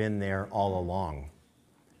had been there all along.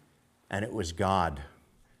 And it was God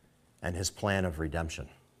and his plan of redemption.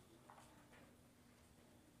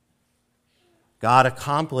 God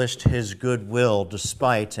accomplished his good will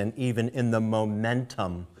despite and even in the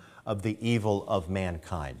momentum of the evil of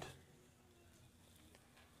mankind.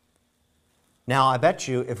 Now, I bet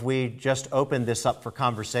you if we just opened this up for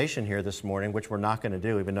conversation here this morning, which we're not going to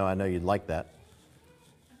do, even though I know you'd like that,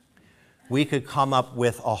 we could come up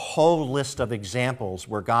with a whole list of examples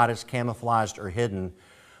where God is camouflaged or hidden,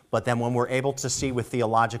 but then when we're able to see with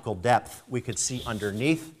theological depth, we could see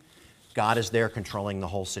underneath, God is there controlling the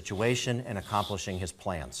whole situation and accomplishing his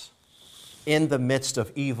plans. In the midst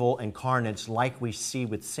of evil and carnage, like we see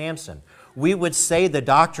with Samson, we would say the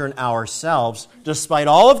doctrine ourselves, despite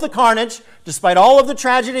all of the carnage, despite all of the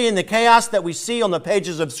tragedy and the chaos that we see on the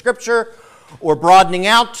pages of Scripture, or broadening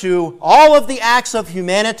out to all of the acts of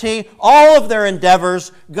humanity, all of their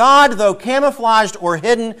endeavors, God, though camouflaged or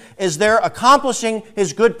hidden, is there accomplishing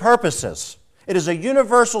his good purposes. It is a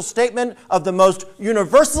universal statement of the most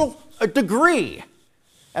universal degree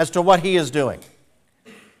as to what he is doing.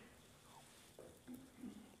 And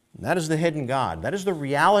that is the hidden God. That is the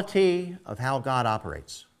reality of how God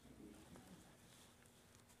operates.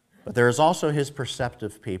 But there is also his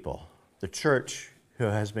perceptive people, the church, who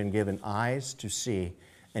has been given eyes to see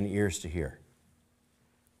and ears to hear.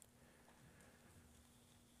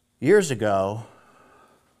 Years ago,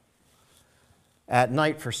 at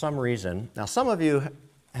night, for some reason, now some of you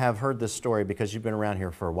have heard this story because you've been around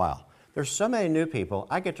here for a while. There's so many new people,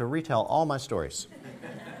 I get to retell all my stories.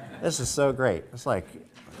 This is so great. It's like,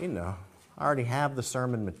 I already have the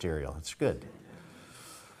sermon material. It's good.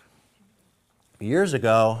 Years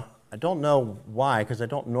ago, I don't know why, because I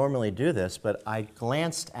don't normally do this, but I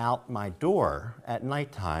glanced out my door at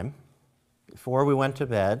nighttime before we went to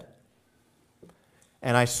bed,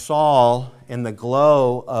 and I saw in the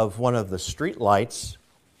glow of one of the street lights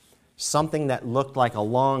something that looked like a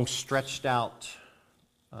long, stretched out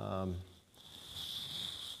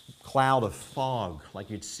cloud of fog, like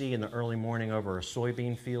you'd see in the early morning over a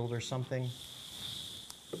soybean field or something.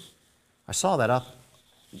 I saw that up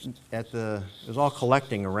it was all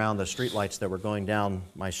collecting around the streetlights that were going down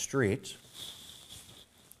my street.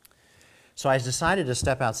 So I decided to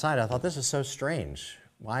step outside. I thought, this is so strange.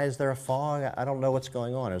 Why is there a fog? I don't know what's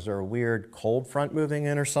going on. Is there a weird cold front moving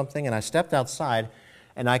in or something? And I stepped outside,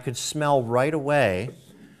 and I could smell right away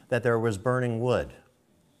that there was burning wood.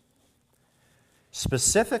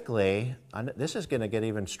 Specifically, this is going to get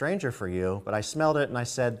even stranger for you, but I smelled it and I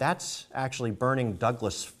said, that's actually burning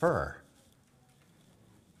Douglas fir.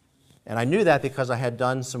 And I knew that because I had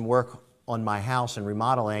done some work on my house and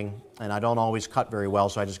remodeling, and I don't always cut very well,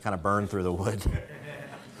 so I just kind of burned through the wood.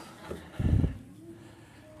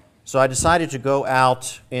 So I decided to go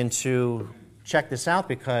out and to check this out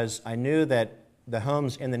because I knew that the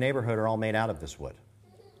homes in the neighborhood are all made out of this wood.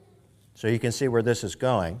 So you can see where this is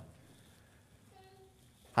going.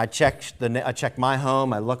 I check my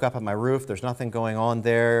home, I look up at my roof, there's nothing going on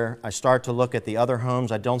there. I start to look at the other homes,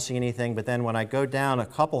 I don't see anything, but then when I go down a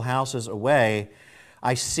couple houses away,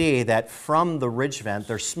 I see that from the ridge vent,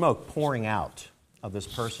 there's smoke pouring out of this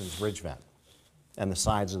person's ridge vent and the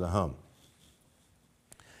sides of the home.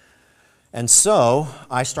 And so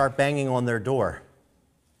I start banging on their door.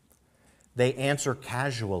 They answer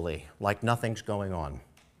casually, like nothing's going on.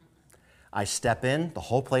 I step in, the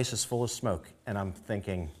whole place is full of smoke, and I'm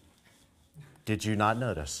thinking, did you not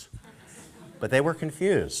notice? But they were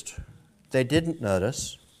confused. They didn't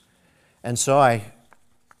notice. And so I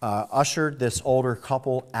ushered this older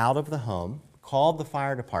couple out of the home, called the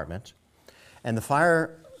fire department, and the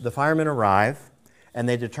firemen arrive, and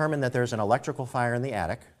they determine that there's an electrical fire in the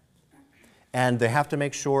attic, and they have to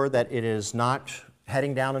make sure that it is not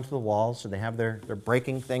heading down into the walls, so they're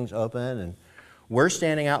breaking things open, and we're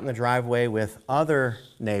standing out in the driveway with other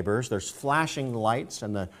neighbors. There's flashing lights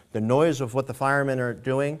and the noise of what the firemen are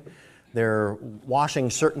doing. They're washing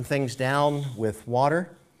certain things down with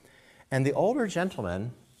water. And the older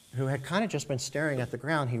gentleman, who had kind of just been staring at the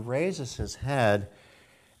ground, he raises his head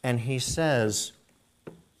and he says,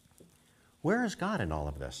 "Where is God in all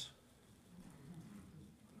of this?"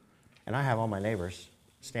 And I have all my neighbors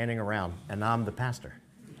standing around, and I'm the pastor.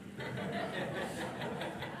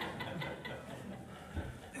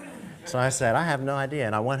 So I said, "I have no idea,"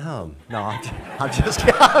 and I went home. No, I'm just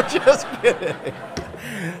kidding.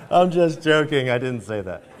 I'm just joking. I didn't say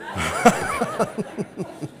that.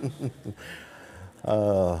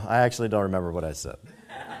 I actually don't remember what I said.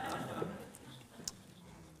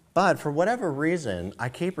 But for whatever reason, I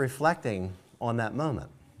keep reflecting on that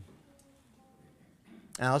moment.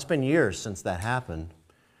 Now, it's been years since that happened,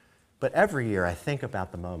 but every year I think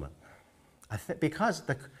about the moment. Because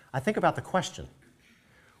I think about the question,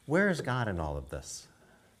 where is God in all of this?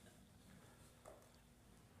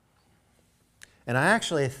 And I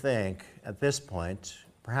actually think at this point,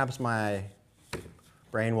 perhaps my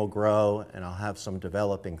brain will grow and I'll have some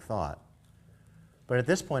developing thought. But at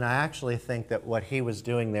this point, I actually think that what he was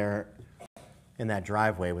doing there in that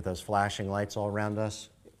driveway with those flashing lights all around us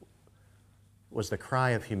was the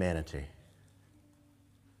cry of humanity.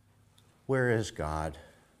 Where is God?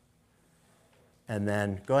 And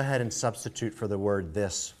then go ahead and substitute for the word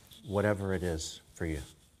 "this," whatever it is for you.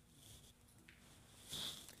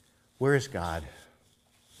 Where is God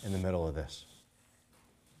in the middle of this?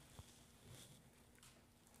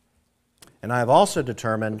 And I have also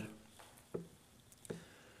determined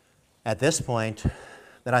at this point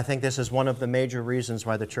that I think this is one of the major reasons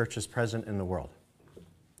why the church is present in the world.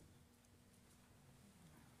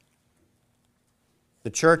 The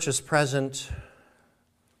church is present,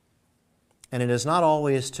 and it is not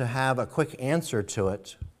always to have a quick answer to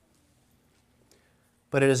it,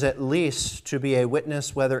 but it is at least to be a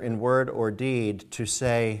witness, whether in word or deed, to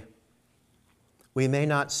say, we may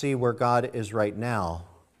not see where God is right now,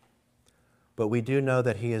 but we do know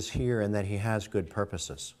that He is here and that He has good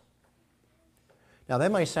purposes. Now,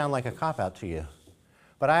 that may sound like a cop-out to you,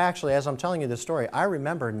 but I actually, as I'm telling you this story, I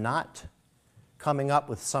remember not coming up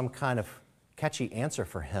with some kind of catchy answer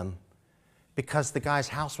for him because the guy's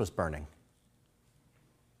house was burning.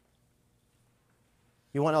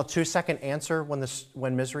 You want a 2-second answer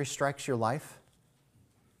when misery strikes your life?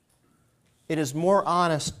 It is more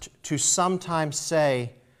honest to sometimes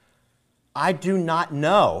say, I do not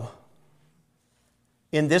know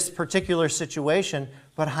in this particular situation,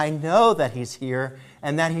 but I know that He's here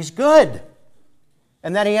and that He's good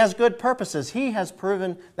and that He has good purposes. He has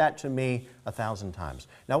proven that to me 1,000 times.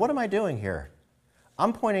 Now, what am I doing here?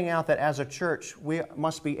 I'm pointing out that as a church, we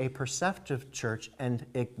must be a perceptive church and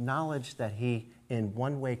acknowledge that He in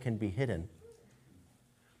one way can be hidden,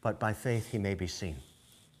 but by faith He may be seen,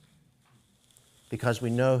 because we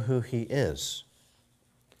know who He is.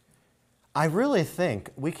 I really think,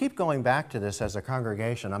 we keep going back to this as a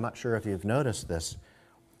congregation, I'm not sure if you've noticed this,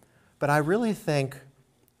 but I really think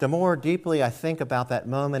the more deeply I think about that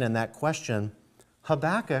moment and that question,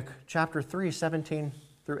 Habakkuk chapter 3, 17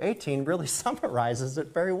 through 18 really summarizes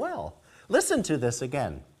it very well. Listen to this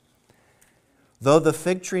again. Though the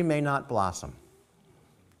fig tree may not blossom,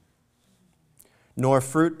 nor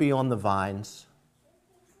fruit be on the vines,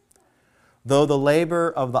 though the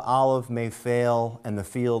labor of the olive may fail and the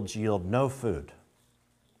fields yield no food.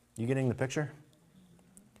 You getting the picture?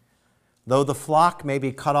 Though the flock may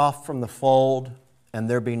be cut off from the fold and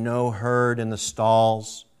there be no herd in the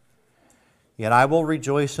stalls, yet I will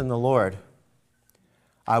rejoice in the Lord.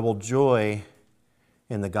 I will joy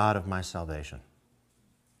in the God of my salvation.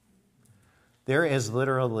 There is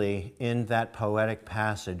literally in that poetic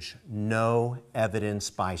passage no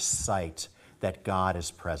evidence by sight that God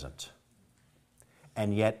is present.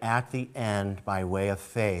 And yet at the end, by way of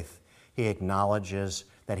faith, he acknowledges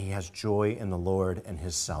that he has joy in the Lord and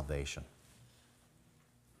his salvation.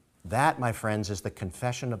 That, my friends, is the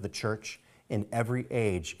confession of the church in every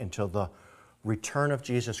age until the return of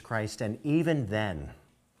Jesus Christ, and even then,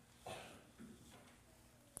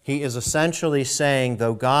 he is essentially saying,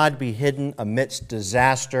 though God be hidden amidst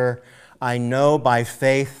disaster, I know by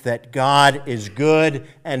faith that God is good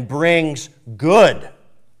and brings good.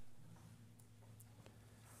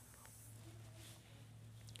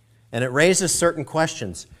 And it raises certain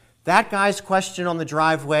questions. That guy's question on the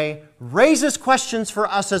driveway raises questions for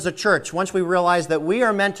us as a church once we realize that we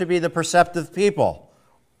are meant to be the perceptive people.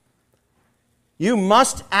 You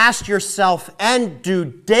must ask yourself and do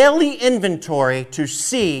daily inventory to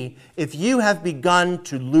see if you have begun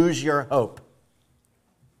to lose your hope.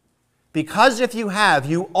 Because if you have,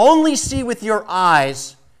 you only see with your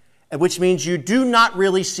eyes, which means you do not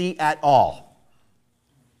really see at all.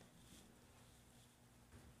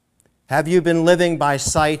 Have you been living by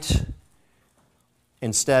sight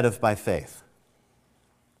instead of by faith?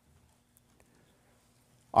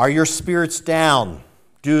 Are your spirits down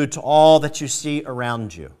due to all that you see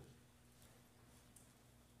around you?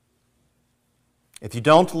 If you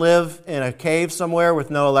don't live in a cave somewhere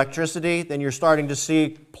with no electricity, then you're starting to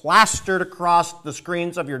see plastered across the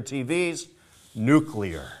screens of your TVs,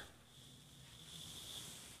 nuclear.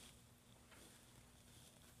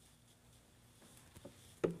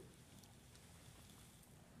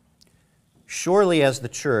 Surely, as the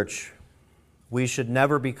church, we should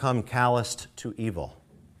never become calloused to evil.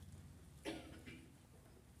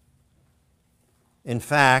 In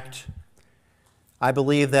fact, I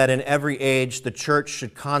believe that in every age, the church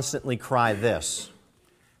should constantly cry this,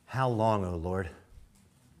 "How long, O Lord?"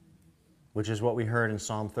 Which is what we heard in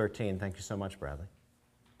Psalm 13. Thank you so much, Bradley.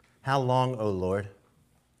 How long, O Lord?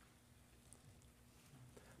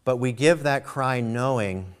 But we give that cry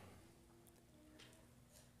knowing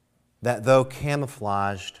that though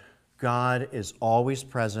camouflaged, God is always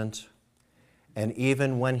present, and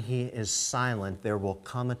even when he is silent, there will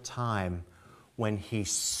come a time when he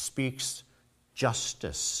speaks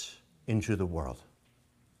justice into the world.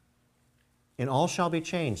 And all shall be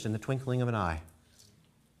changed in the twinkling of an eye.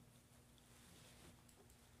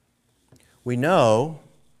 We know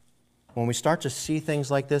when we start to see things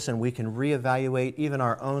like this and we can reevaluate even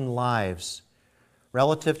our own lives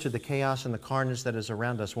relative to the chaos and the carnage that is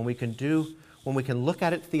around us, when we can look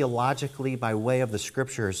at it theologically by way of the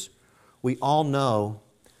Scriptures, we all know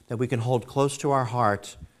that we can hold close to our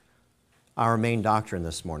heart our main doctrine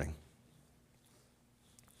this morning.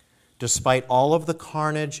 Despite all of the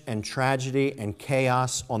carnage and tragedy and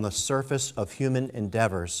chaos on the surface of human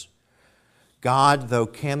endeavors, God, though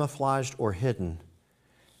camouflaged or hidden,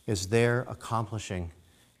 is there accomplishing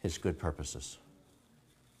his good purposes.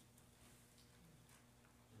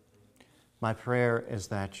 My prayer is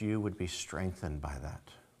that you would be strengthened by that.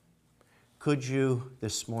 Could you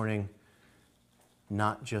this morning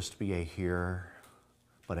not just be a hearer,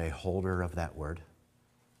 but a holder of that word?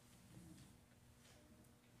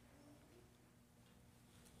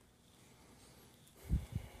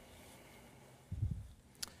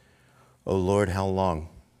 O Lord, how long?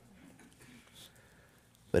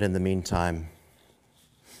 But in the meantime,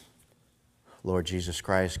 Lord Jesus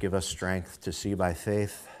Christ, give us strength to see by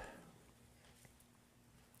faith.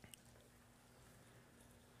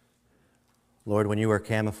 Lord, when you are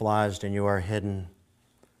camouflaged and you are hidden,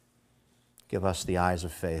 give us the eyes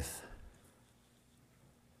of faith.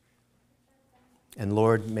 And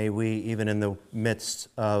Lord, may we, even in the midst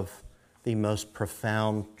of the most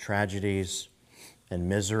profound tragedies and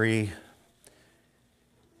misery,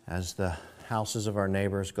 as the houses of our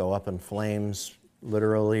neighbors go up in flames,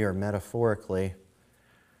 literally or metaphorically,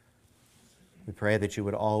 we pray that you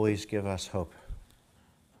would always give us hope,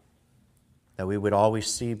 that we would always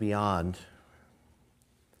see beyond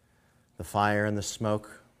the fire and the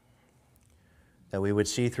smoke, that we would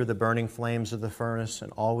see through the burning flames of the furnace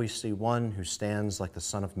and always see one who stands like the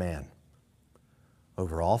Son of Man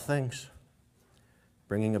over all things,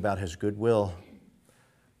 bringing about his good will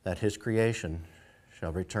that his creation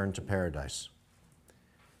shall return to paradise.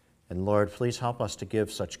 And Lord, please help us to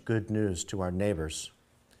give such good news to our neighbors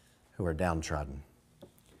who are downtrodden.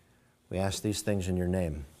 We ask these things in your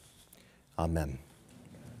name. Amen.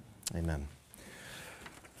 Amen.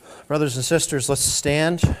 Brothers and sisters, let's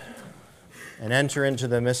stand and enter into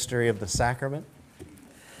the mystery of the sacrament.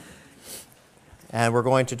 And we're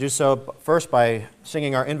going to do so first by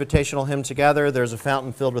singing our invitational hymn together, There's a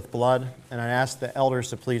Fountain Filled with Blood, and I ask the elders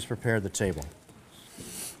to please prepare the table.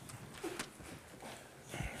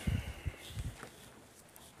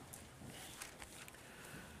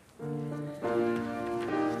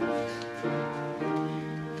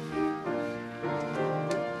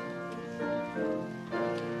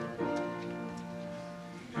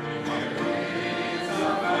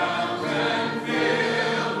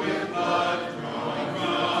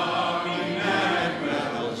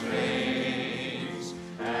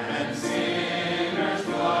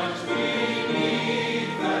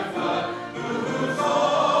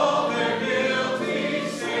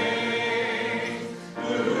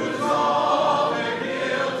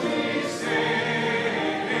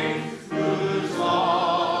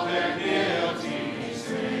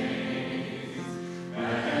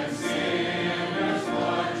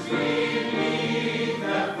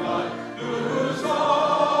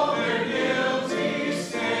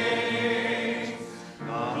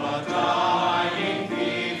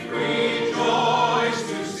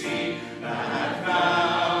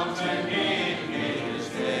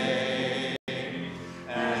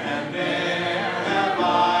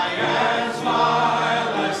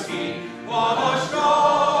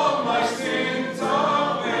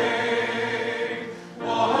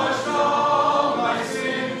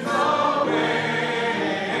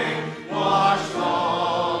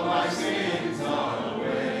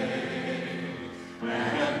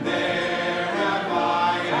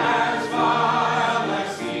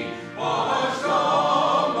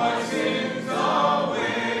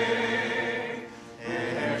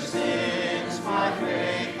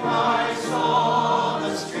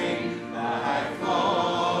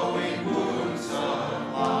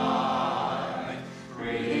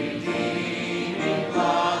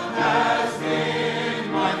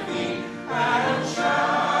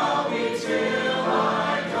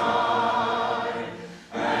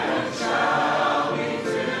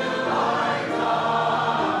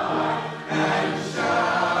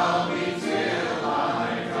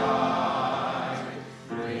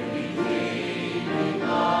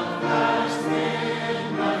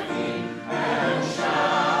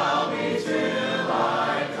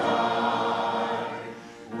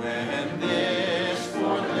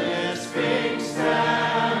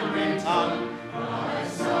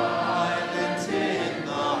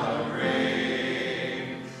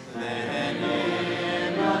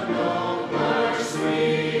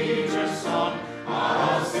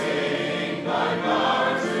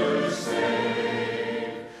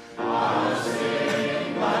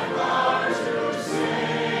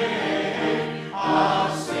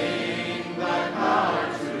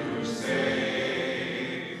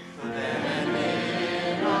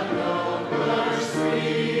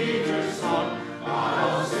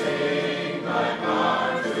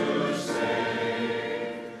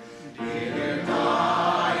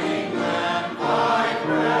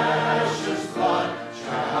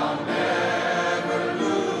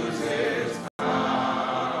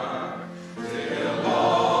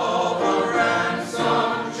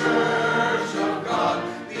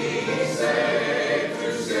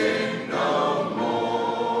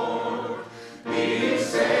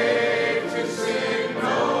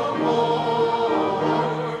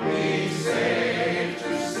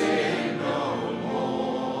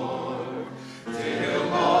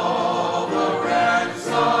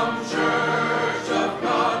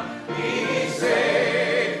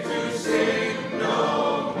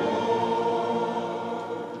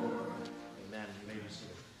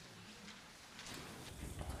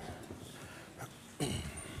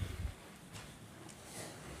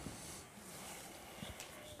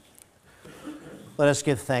 Let us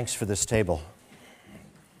give thanks for this table.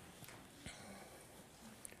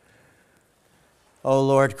 O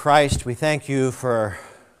Lord Christ, we thank you for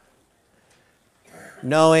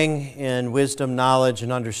knowing in wisdom, knowledge,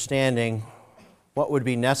 and understanding what would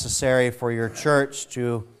be necessary for your church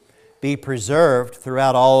to be preserved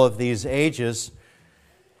throughout all of these ages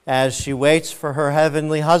as she waits for her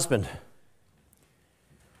heavenly husband.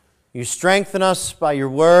 You strengthen us by your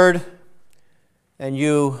word, and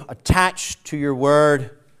you attach to your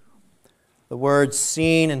word the words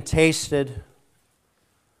seen and tasted,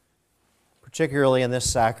 particularly in this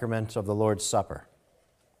sacrament of the Lord's Supper.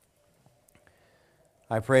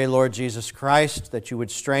 I pray, Lord Jesus Christ, that you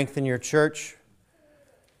would strengthen your church,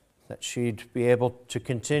 that she'd be able to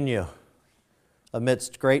continue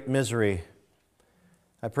amidst great misery.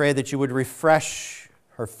 I pray that you would refresh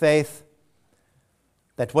her faith,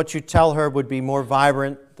 that what you tell her would be more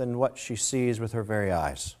vibrant than what she sees with her very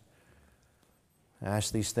eyes. I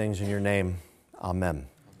ask these things in your name. Amen.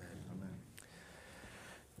 Amen.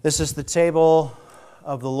 This is the table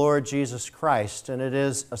of the Lord Jesus Christ, and it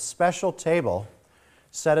is a special table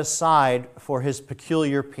set aside for his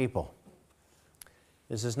peculiar people.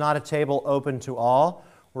 This is not a table open to all.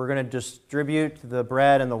 We're going to distribute the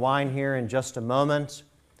bread and the wine here in just a moment.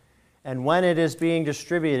 And when it is being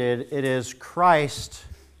distributed, it is Christ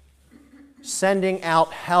sending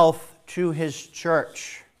out health to his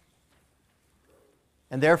church.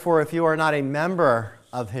 And therefore, if you are not a member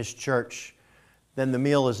of his church, then the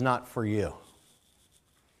meal is not for you.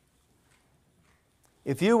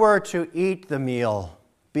 If you were to eat the meal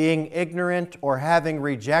being ignorant or having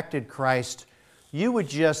rejected Christ, you would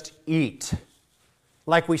just eat,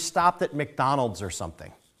 like we stopped at McDonald's or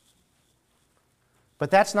something. But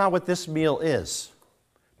that's not what this meal is.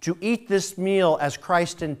 To eat this meal as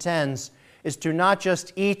Christ intends is to not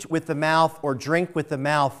just eat with the mouth or drink with the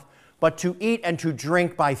mouth, but to eat and to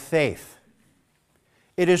drink by faith.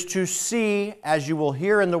 It is to see, as you will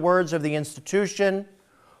hear in the words of the institution,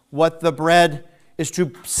 what the bread is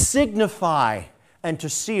to signify and to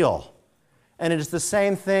seal. And it is the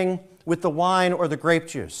same thing with the wine or the grape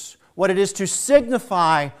juice. What it is to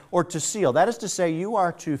signify or to seal. That is to say, you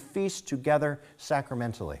are to feast together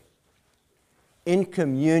sacramentally, in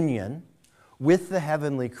communion with the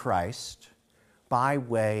heavenly Christ by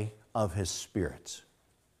way of his Spirit.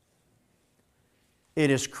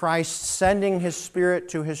 It is Christ sending his Spirit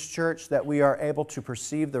to his church that we are able to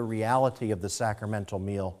perceive the reality of the sacramental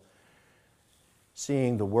meal,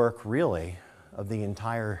 seeing the work really of the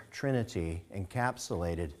entire Trinity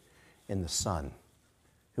encapsulated in the Son,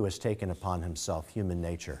 who has taken upon himself human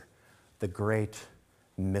nature, the great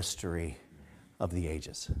mystery of the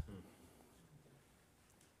ages.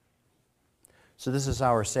 So this is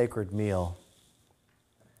our sacred meal.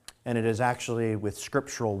 And it is actually with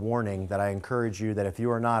scriptural warning that I encourage you that if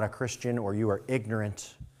you are not a Christian or you are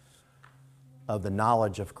ignorant of the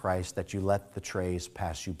knowledge of Christ, that you let the trays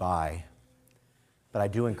pass you by. But I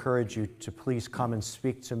do encourage you to please come and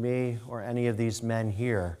speak to me or any of these men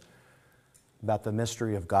here about the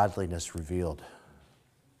mystery of godliness revealed.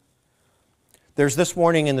 There's this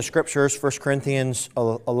warning in the Scriptures, 1 Corinthians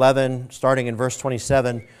 11, starting in verse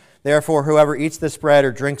 27, "Therefore, whoever eats this bread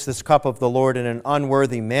or drinks this cup of the Lord in an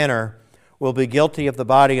unworthy manner will be guilty of the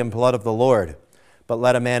body and blood of the Lord. But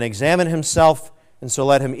let a man examine himself, and so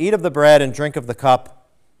let him eat of the bread and drink of the cup.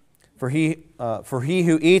 For he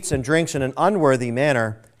who eats and drinks in an unworthy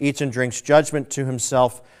manner eats and drinks judgment to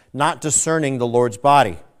himself, not discerning the Lord's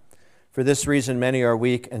body. For this reason many are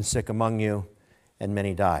weak and sick among you, and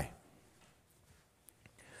many die."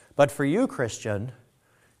 But for you, Christian,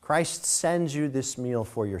 Christ sends you this meal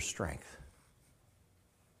for your strength.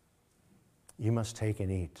 You must take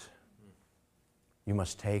and eat. You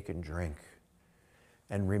must take and drink.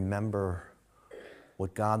 And remember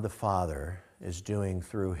what God the Father is doing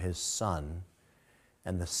through his Son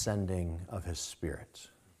and the sending of his Spirit.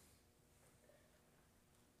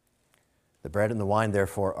 The bread and the wine,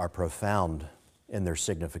 therefore, are profound in their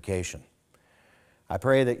signification. I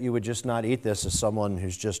pray that you would just not eat this as someone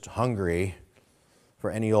who's just hungry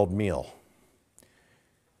for any old meal.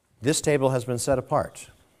 This table has been set apart.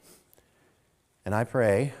 And I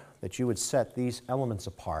pray that you would set these elements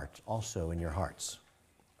apart also in your hearts,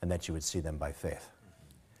 and that you would see them by faith.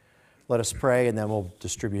 Let us pray, and then we'll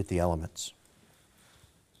distribute the elements.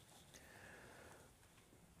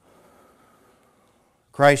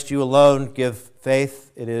 Christ, you alone give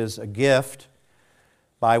faith. It is a gift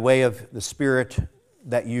by way of the Spirit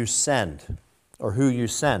that you send, or who you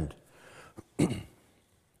send. I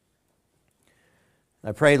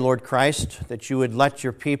pray, Lord Christ, that you would let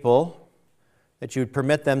your people, that you would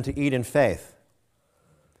permit them to eat in faith.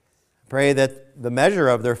 I pray that the measure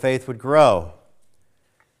of their faith would grow,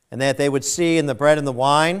 and that they would see in the bread and the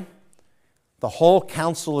wine the whole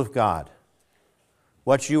counsel of God,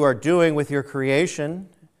 what you are doing with your creation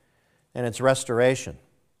and its restoration.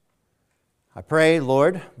 I pray,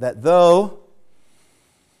 Lord, that though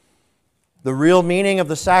the real meaning of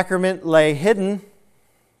the sacrament lay hidden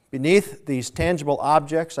beneath these tangible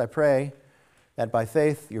objects, I pray that by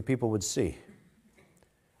faith your people would see.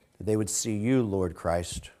 That they would see you, Lord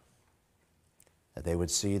Christ. That they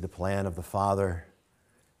would see the plan of the Father,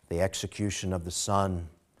 the execution of the Son,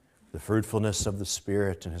 the fruitfulness of the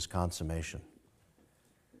Spirit and his consummation.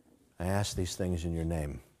 I ask these things in your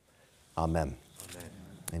name. Amen.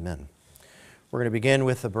 Amen. We're going to begin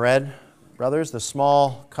with the bread. Brothers, the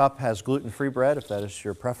small cup has gluten-free bread, if that is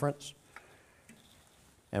your preference.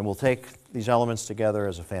 And we'll take these elements together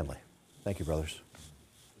as a family. Thank you, brothers.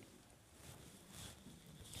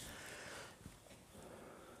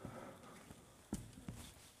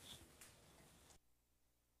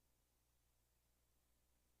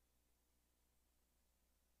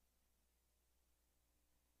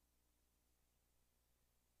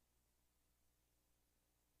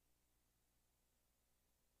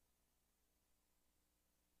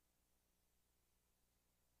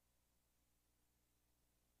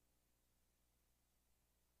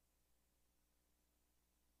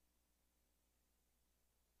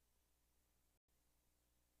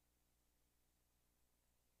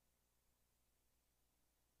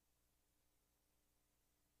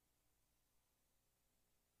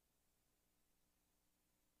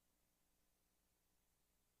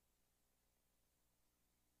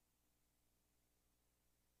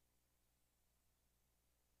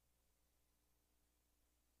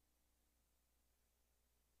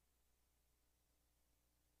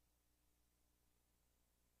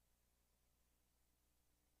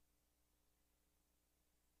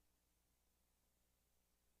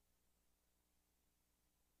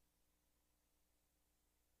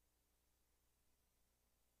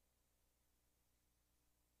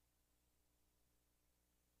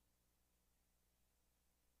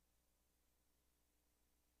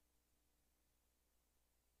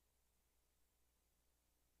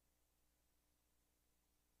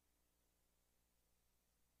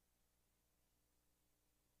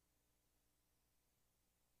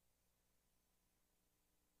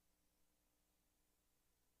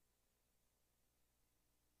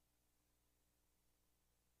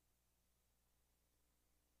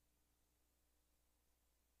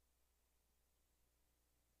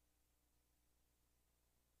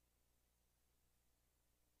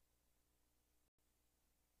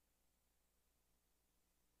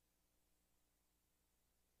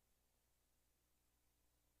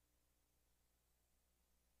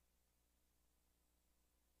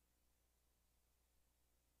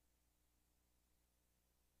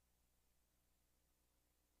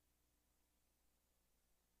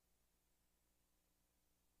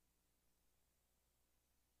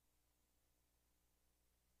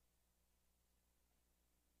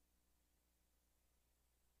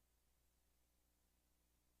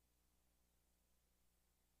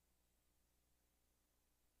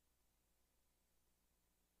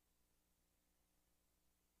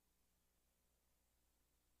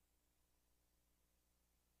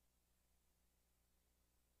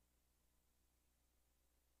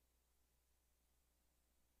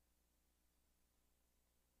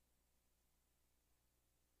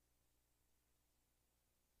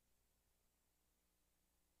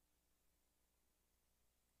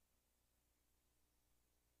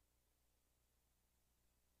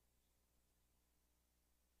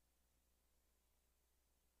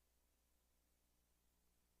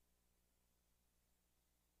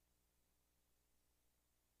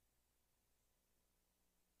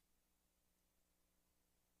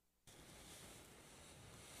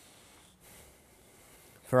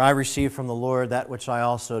 For I received from the Lord that which I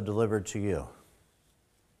also delivered to you,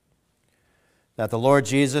 that the Lord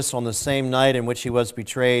Jesus, on the same night in which he was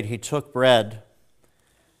betrayed, he took bread,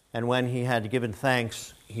 and when he had given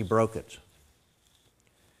thanks, he broke it.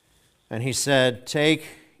 And he said, "Take,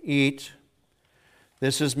 eat.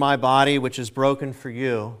 This is my body, which is broken for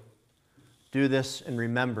you. Do this in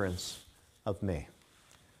remembrance of me."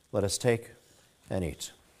 Let us take and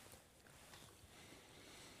eat.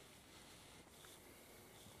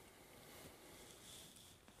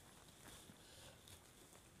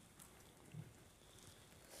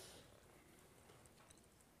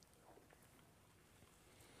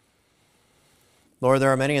 Lord,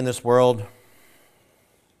 there are many in this world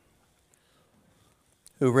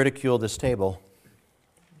who ridicule this table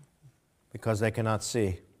because they cannot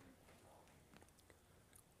see.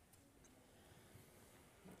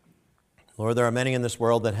 Lord, there are many in this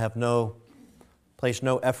world that have placed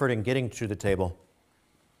no effort in getting to the table,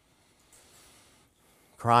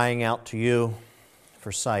 crying out to you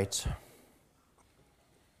for sight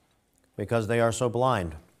because they are so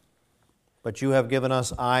blind. But you have given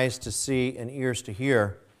us eyes to see and ears to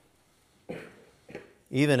hear,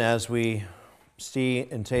 even as we see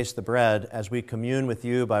and taste the bread, as we commune with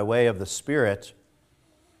you by way of the Spirit,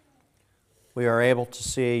 we are able to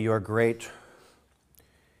see your great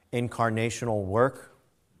incarnational work,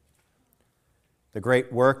 the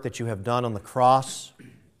great work that you have done on the cross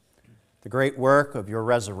the great work of your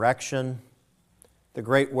resurrection, the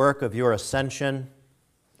great work of your ascension,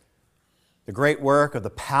 the great work of the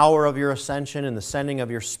power of your ascension and the sending of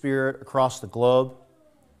your Spirit across the globe,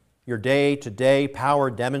 your day-to-day power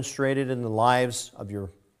demonstrated in the lives of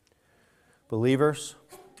your believers,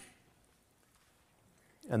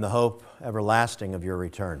 and the hope everlasting of your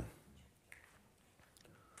return.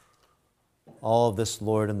 All of this,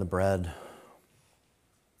 Lord, in the bread.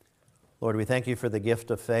 Lord, we thank you for the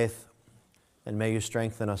gift of faith, and may you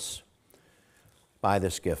strengthen us by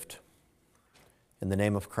this gift. In the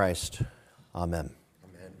name of Christ, amen.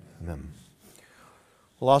 Amen. Amen.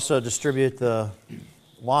 We'll also distribute the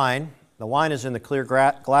wine. The wine is in the clear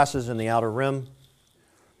glasses in the outer rim,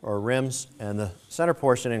 or rims, and the center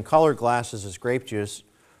portion in colored glasses is grape juice.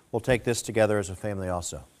 We'll take this together as a family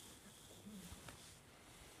also.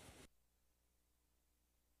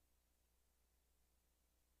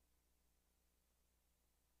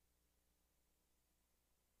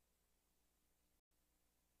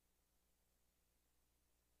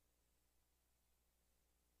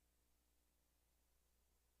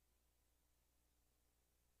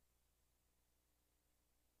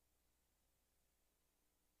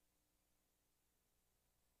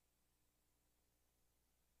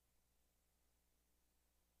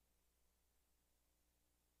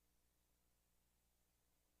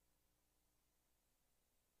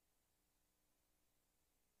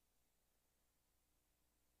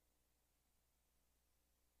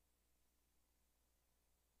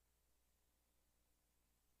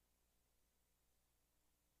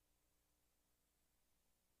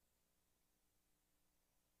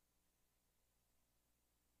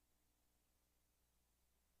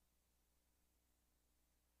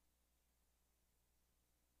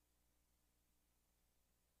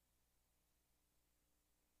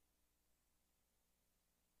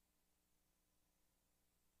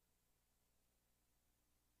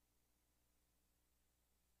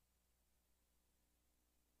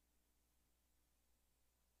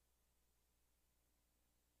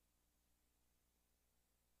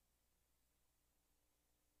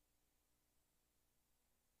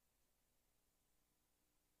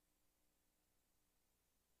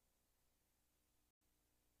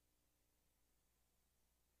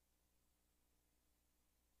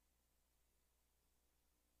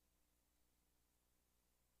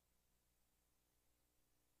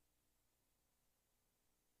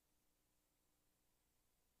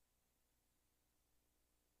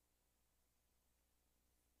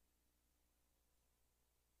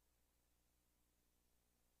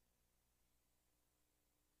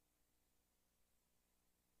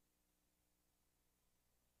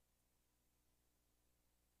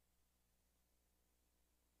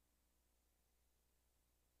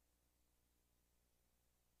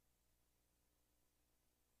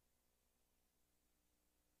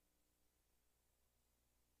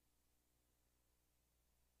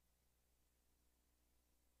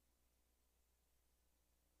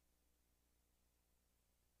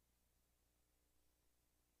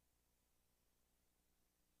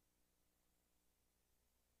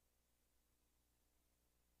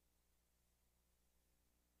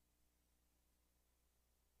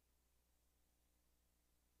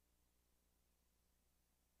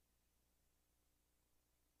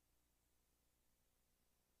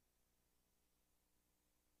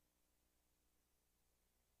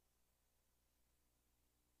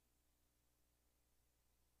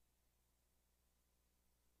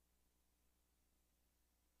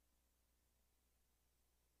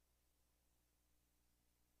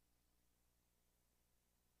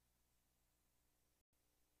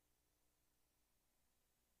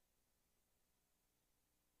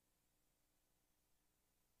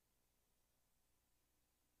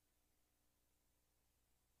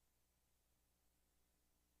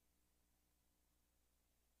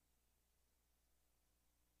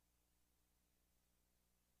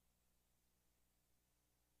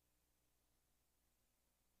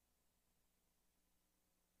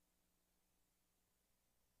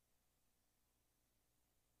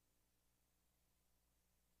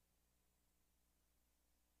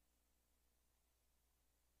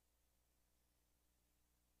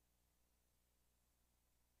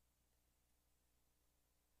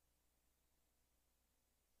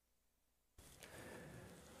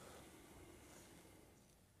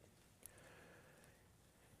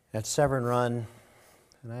 At Severn Run,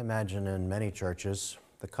 and I imagine in many churches,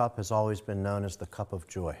 the cup has always been known as the cup of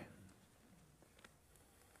joy.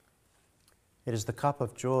 It is the cup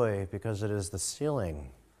of joy because it is the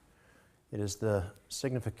sealing. It is the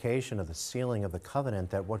signification of the sealing of the covenant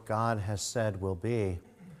that what God has said will be,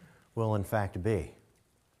 will in fact be.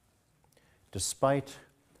 despite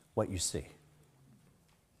what you see.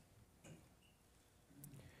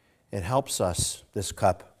 It helps us, this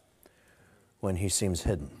cup, when he seems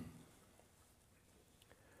hidden.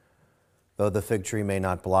 Though the fig tree may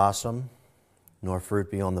not blossom, nor fruit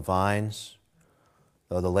be on the vines,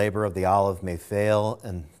 though the labor of the olive may fail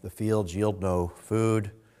and the fields yield no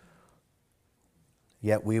food,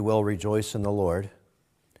 yet we will rejoice in the Lord.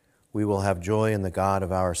 We will have joy in the God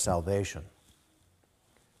of our salvation.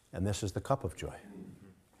 And this is the cup of joy.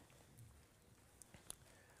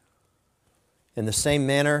 In the same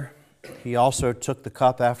manner, he also took the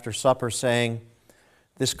cup after supper, saying,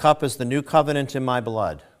 "This cup is the new covenant in my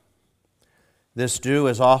blood. This do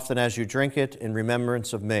as often as you drink it in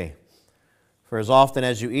remembrance of me. For as often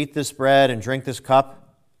as you eat this bread and drink this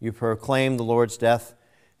cup, you proclaim the Lord's death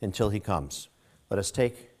until he comes." Let us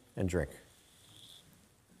take and drink.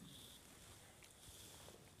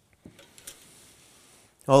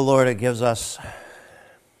 Oh Lord, it gives us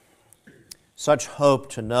such hope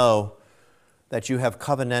to know that you have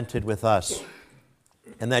covenanted with us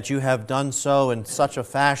and that you have done so in such a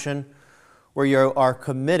fashion where you are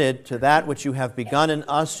committed to that which you have begun in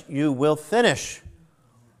us, you will finish.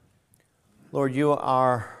 Lord, you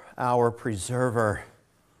are our preserver.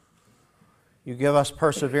 You give us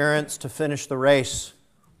perseverance to finish the race.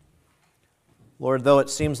 Lord, though it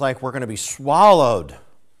seems like we're going to be swallowed,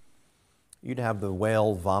 you'd have the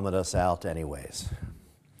whale vomit us out anyways.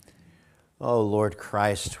 Oh, Lord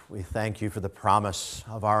Christ, we thank you for the promise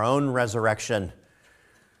of our own resurrection.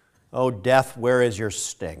 Oh, death, where is your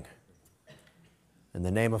sting? In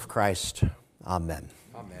the name of Christ, amen.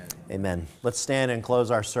 Amen. Amen. Let's stand and close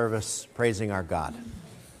our service praising our God.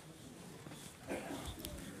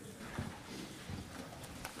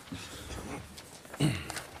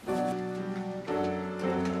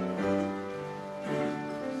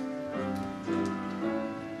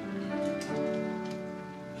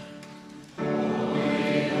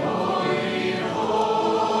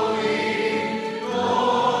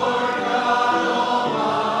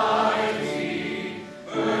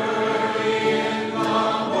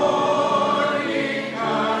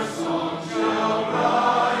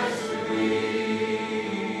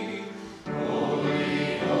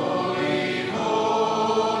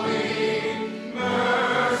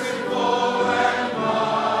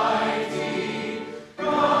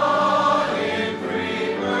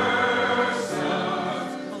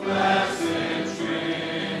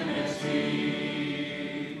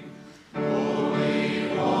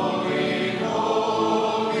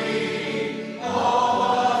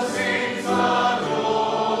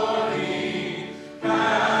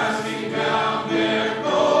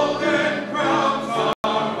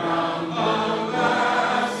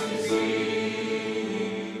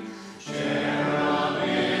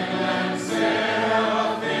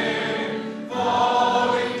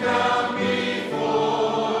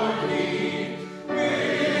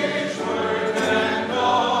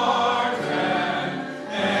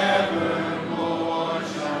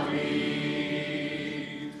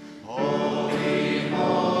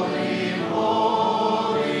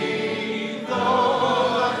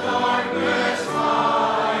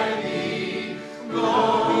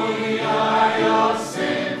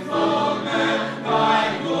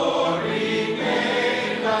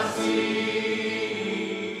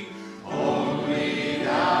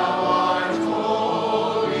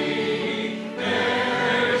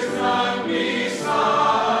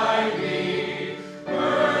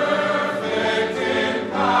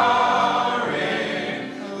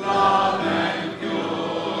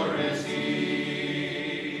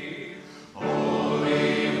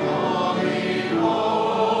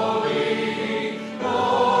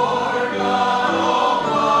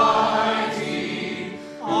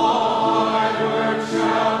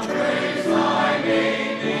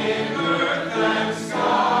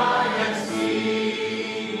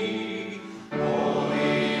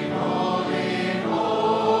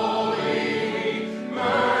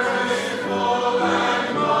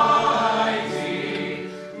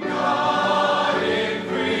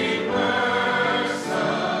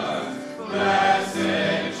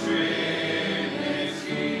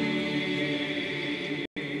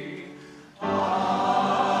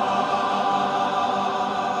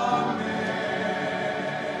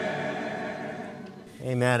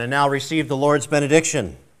 Amen. And now receive the Lord's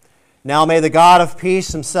benediction. Now may the God of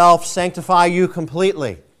peace himself sanctify you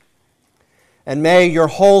completely. And may your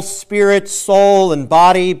whole spirit, soul, and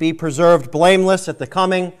body be preserved blameless at the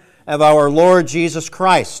coming of our Lord Jesus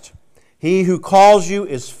Christ. He who calls you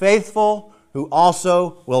is faithful, who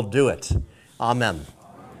also will do it. Amen.